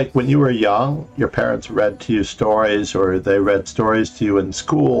 It's like when you were young, your parents read to you stories, or they read stories to you in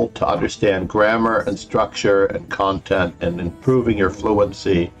school to understand grammar and structure and content and improving your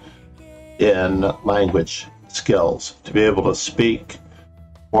fluency in language skills, to be able to speak,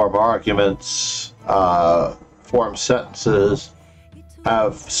 form arguments, form sentences,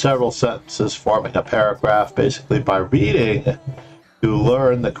 have several sentences forming a paragraph, basically by reading, to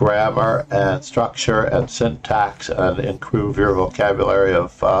learn the grammar and structure and syntax and improve your vocabulary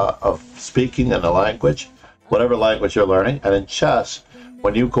of speaking in a language, whatever language you're learning. And in chess,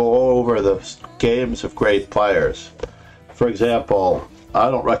 when you go over the games of great players, for example, I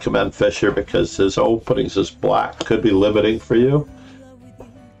don't recommend Fischer because his openings as black could be limiting for you.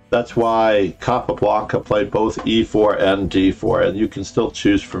 That's why Capablanca played both e4 and d4, and you can still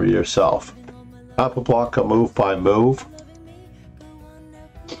choose for yourself. Capablanca move by move.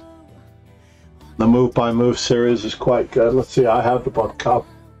 The move by move series is quite good. Let's see, I have the book Cap.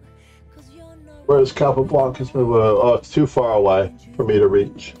 Where's Capablanca's move? Oh, it's too far away for me to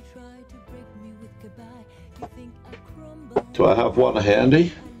reach. Do I have one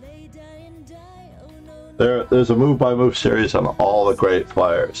handy? There's a move by move series on all the great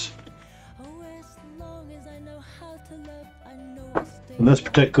players. In this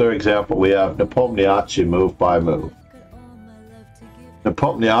particular example, we have Nepomniachtchi move by move.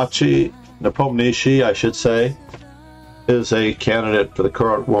 Nepomniachtchi, I should say, is a candidate for the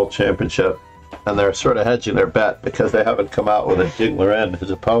current world championship, and they're sort of hedging their bet because they haven't come out with a Dingler in,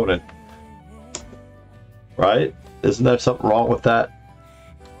 his opponent. Right? Isn't there something wrong with that?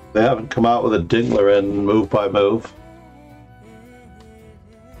 They haven't come out with a Dingler in move by move.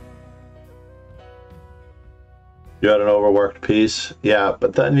 You had an overworked piece, yeah,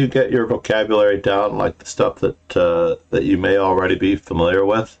 but then you get your vocabulary down, like the stuff that that you may already be familiar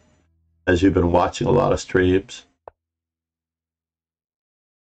with, as you've been watching a lot of streams.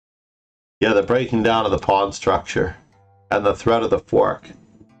 Yeah, the breaking down of the pawn structure and the threat of the fork.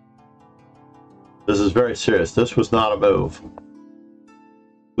 This is very serious. This was not a move.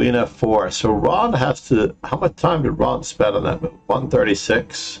 Queen f4. So Ron has to... How much time did Ron spend on that move?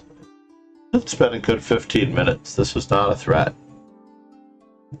 136. Spent a good 15 minutes. This was not a threat.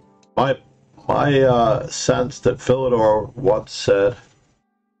 My sense that Philidor once said,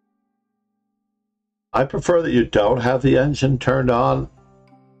 I prefer that you don't have the engine turned on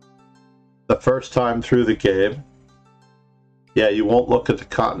the first time through the game. Yeah, you won't look at the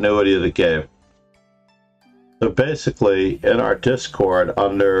continuity of the game. So basically, in our Discord,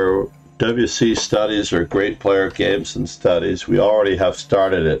 under WC Studies or Great Player Games and Studies, we already have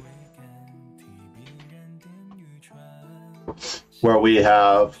started it. Where we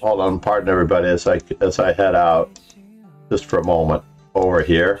have, hold on, pardon everybody as I head out just for a moment over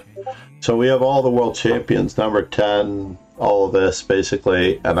here. So we have all the world champions, number 10, all of this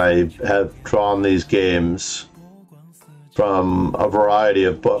basically, and I have drawn these games from a variety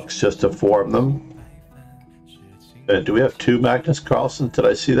of books just to form them. Do we have 2 Magnus Carlsen? Did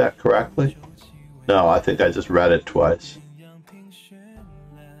I see that correctly? No, I think I just read it twice.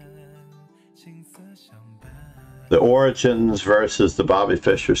 The Origins versus the Bobby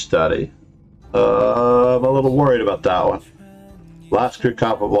Fischer study. I'm a little worried about that one. Lasker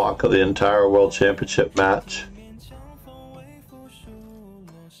Capablanca, the entire World Championship match.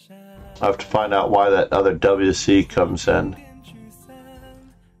 I have to find out why that other WC comes in.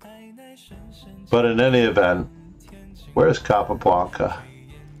 But in any event, where's Capablanca?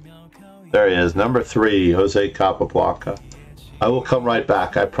 There he is, number 3, Jose Capablanca. I will come right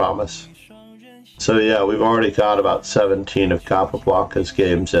back, I promise. So yeah, we've already got about 17 of Capablanca's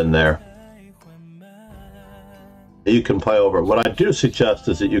games in there. You can play over. What I do suggest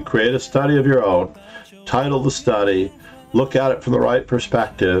is that you create a study of your own, title the study, look at it from the right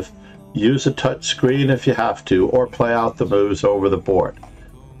perspective, use a touch screen if you have to, or play out the moves over the board.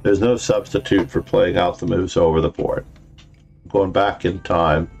 There's no substitute for playing out the moves over the board. Going back in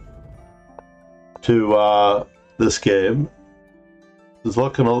time to this game. It's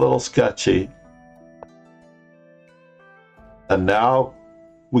looking a little sketchy. And now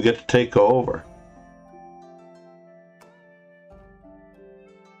we get to take over.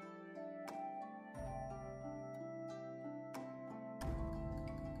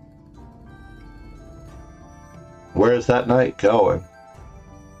 Where's that knight going?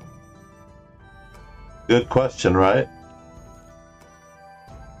 Good question, right?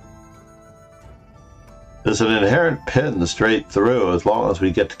 There's an inherent pin straight through as long as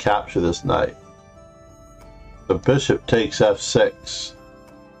we get to capture this knight. The bishop takes f6.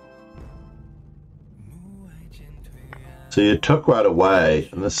 So you took right away,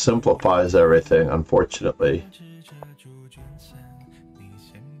 and this simplifies everything, unfortunately.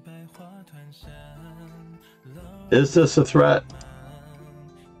 Is this a threat?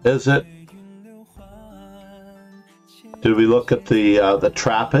 Is it? Did we look at the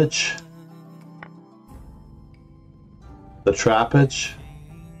trappage? The trappage?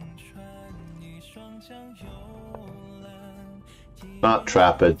 Not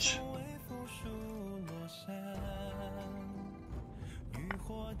trappage.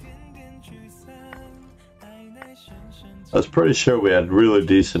 I was pretty sure we had really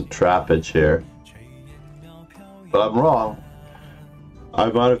decent trappage here. But I'm wrong. I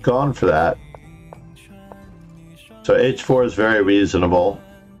might have gone for that. So h4 is very reasonable.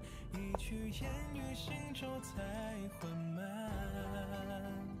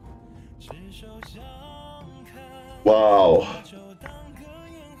 Wow.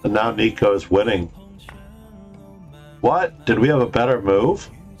 And now Nico is winning. What? Did we have a better move?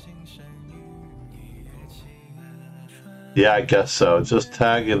 Yeah, I guess so. Just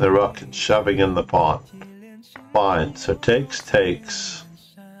tagging the rook and shoving in the pawn. Fine. So takes.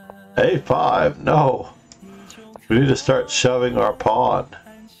 A5. No. We need to start shoving our pawn.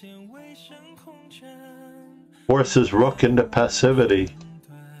 Forces rook into passivity.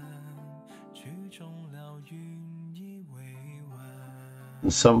 In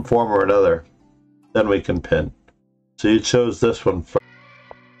some form or another. Then we can pin. So you chose this one first.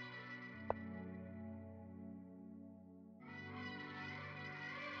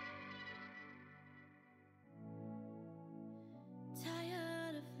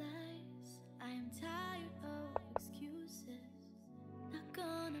 Tired of lies, I am tired of excuses. Not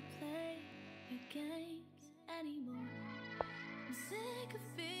gonna play your games anymore. I'm sick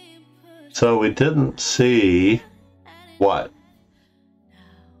of being pushed. So we didn't see what?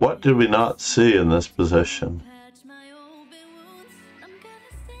 What did we not see in this position?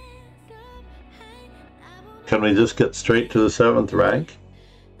 Can we just get straight to the 7th rank?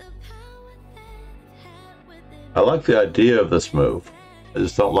 I like the idea of this move. I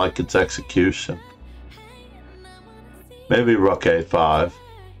just don't like its execution. Maybe rook a5.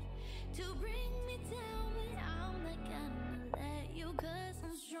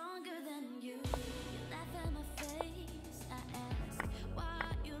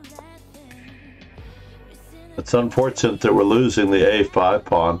 It's unfortunate that we're losing the a5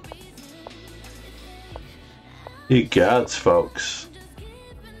 pawn. Egads, folks.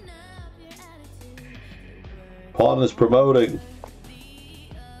 Pawn is promoting.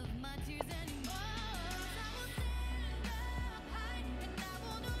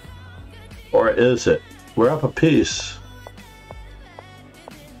 is it? We're up a piece.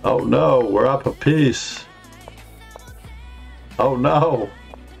 Oh no, we're up a piece. Oh no.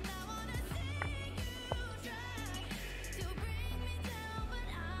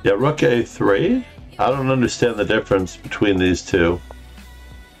 Yeah, rook a3? I don't understand the difference between these two.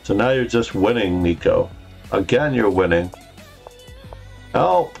 So now you're just winning, Nico. Again, you're winning.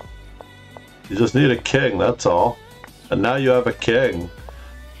 Help! You just need a king, that's all. And now you have a king.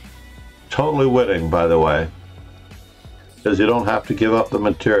 Totally winning, by the way. Because you don't have to give up the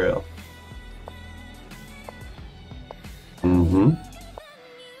material. Mm-hmm.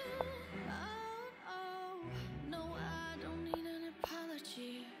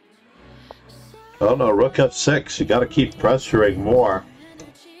 Oh no, rook f6. You gotta keep pressuring more.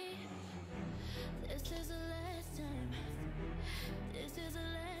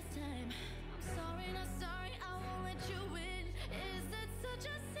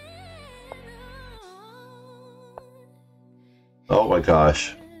 Oh my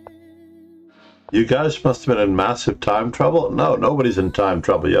gosh. You guys must have been in massive time trouble? No, nobody's in time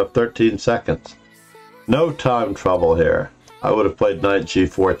trouble. You have 13 seconds. No time trouble here. I would have played knight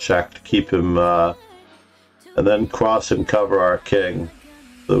g4 check to keep him, and then cross and cover our king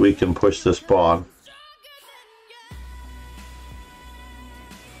so that we can push this pawn.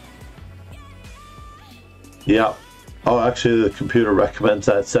 Yeah. Oh, actually, the computer recommends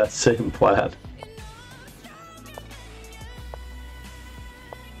that same plan.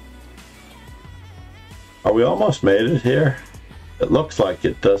 Are we almost made it here? It looks like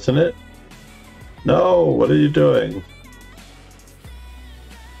it, doesn't it? No, what are you doing?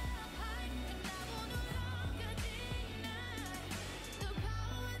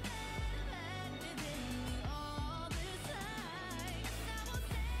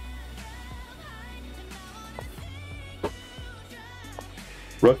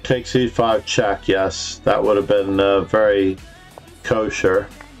 Rook takes e5 check, yes. That would have been very kosher.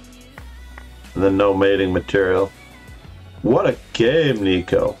 And then no mating material. What a game,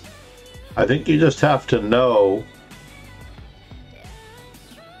 Nico. I think you just have to know.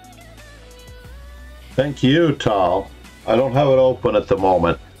 Thank you, Tal. I don't have it open at the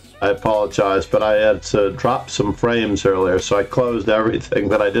moment. I apologize, but I had to drop some frames earlier, so I closed everything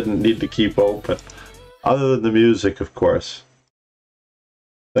that I didn't need to keep open. Other than the music, of course.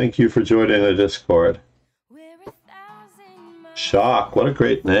 Thank you for joining the Discord. Shock, what a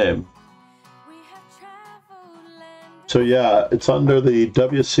great name. So yeah, it's under the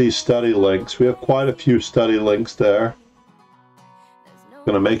WC study links. We have quite a few study links there.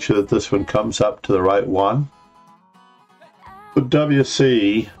 Going to make sure that this one comes up to the right one. The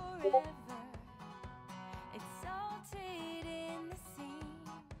WC.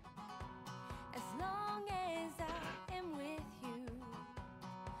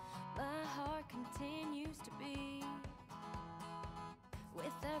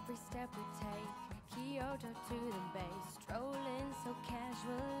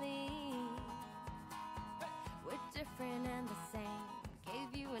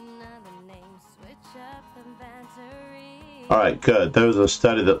 Alright, good. There was a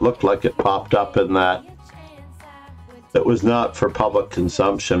study that looked like it popped up in that. It was not for public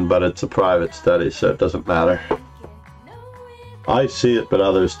consumption, but it's a private study, so it doesn't matter. I see it, but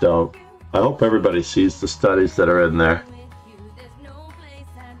others don't. I hope everybody sees the studies that are in there.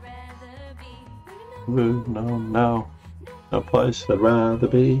 No place I'd rather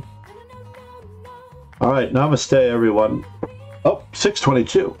be. Alright, namaste, everyone. Oh,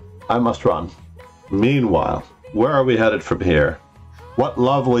 6:22. I must run. Meanwhile, where are we headed from here? What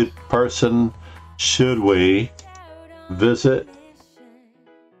lovely person should we visit,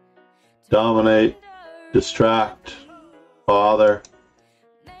 dominate, distract, bother,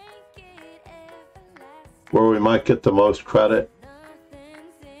 where we might get the most credit?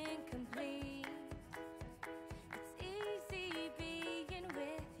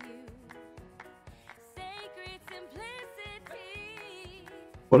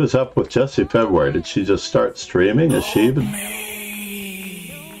 What is up with Jessie February? Did she just start streaming? Is she even?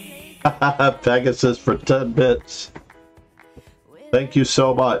 Pegasus for 10 bits. Thank you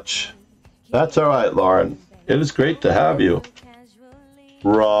so much. That's all right, Lauren. It is great to have you.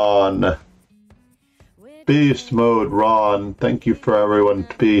 Ron. Beast mode, Ron. Thank you for everyone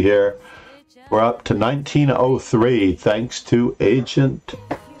to be here. We're up to 1903 thanks to Agent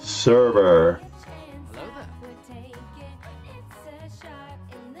Server.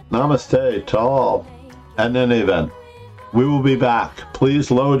 Namaste to all. And in any event, we will be back. Please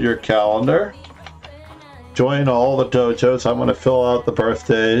load your calendar. Join all the dojos. I'm going to fill out the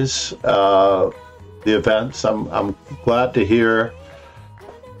birthdays, the events. I'm glad to hear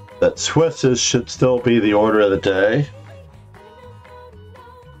that Swisses should still be the order of the day.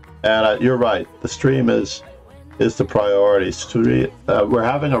 And you're right, the stream is the priority. We're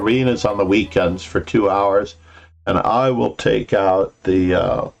having arenas on the weekends for 2 hours, and I will take out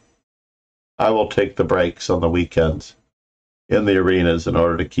the breaks on the weekends in the arenas in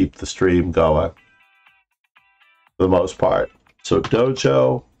order to keep the stream going for the most part. So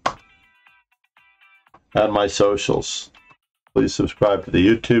Dojo and my socials. Please subscribe to the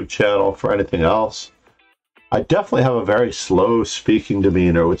YouTube channel for anything else. I definitely have a very slow speaking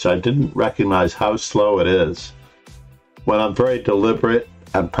demeanor, which I didn't recognize how slow it is when I'm very deliberate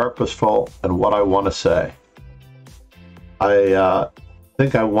and purposeful in what I want to say. I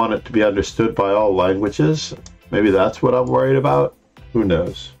think I want it to be understood by all languages. Maybe that's what I'm worried about. Who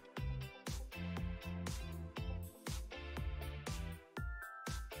knows?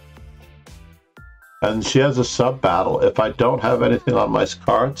 And she has a sub battle. If I don't have anything on my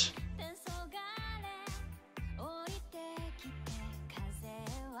cards,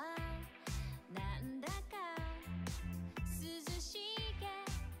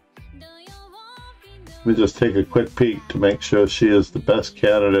 let me just take a quick peek to make sure she is the best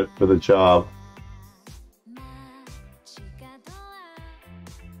candidate for the job.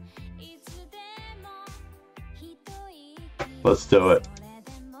 Let's do it.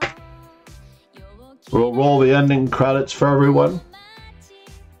 We'll roll the ending credits for everyone.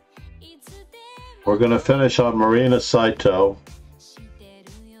 We're going to finish on Marina Saito.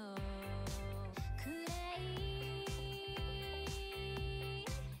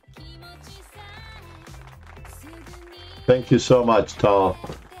 Thank you so much, Tal.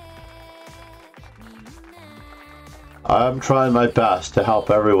 I'm trying my best to help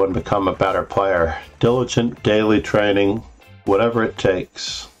everyone become a better player. Diligent daily training, whatever it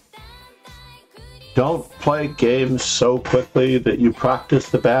takes. Don't play games so quickly that you practice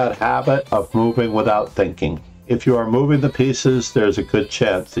the bad habit of moving without thinking. If you are moving the pieces, there's a good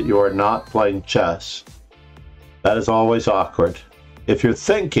chance that you are not playing chess. That is always awkward. If you're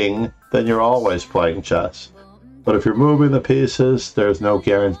thinking, then you're always playing chess. But if you're moving the pieces, there's no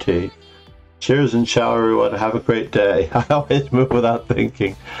guarantee. Cheers and ciao, everyone. Have a great day. I always move without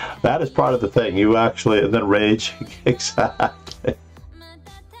thinking. That is part of the thing. You actually, and then rage. Exactly.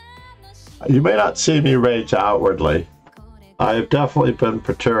 You may not see me rage outwardly. I have definitely been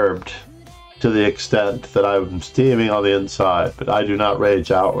perturbed to the extent that I'm steaming on the inside, but I do not rage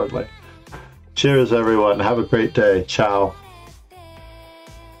outwardly. Cheers, everyone. Have a great day. Ciao.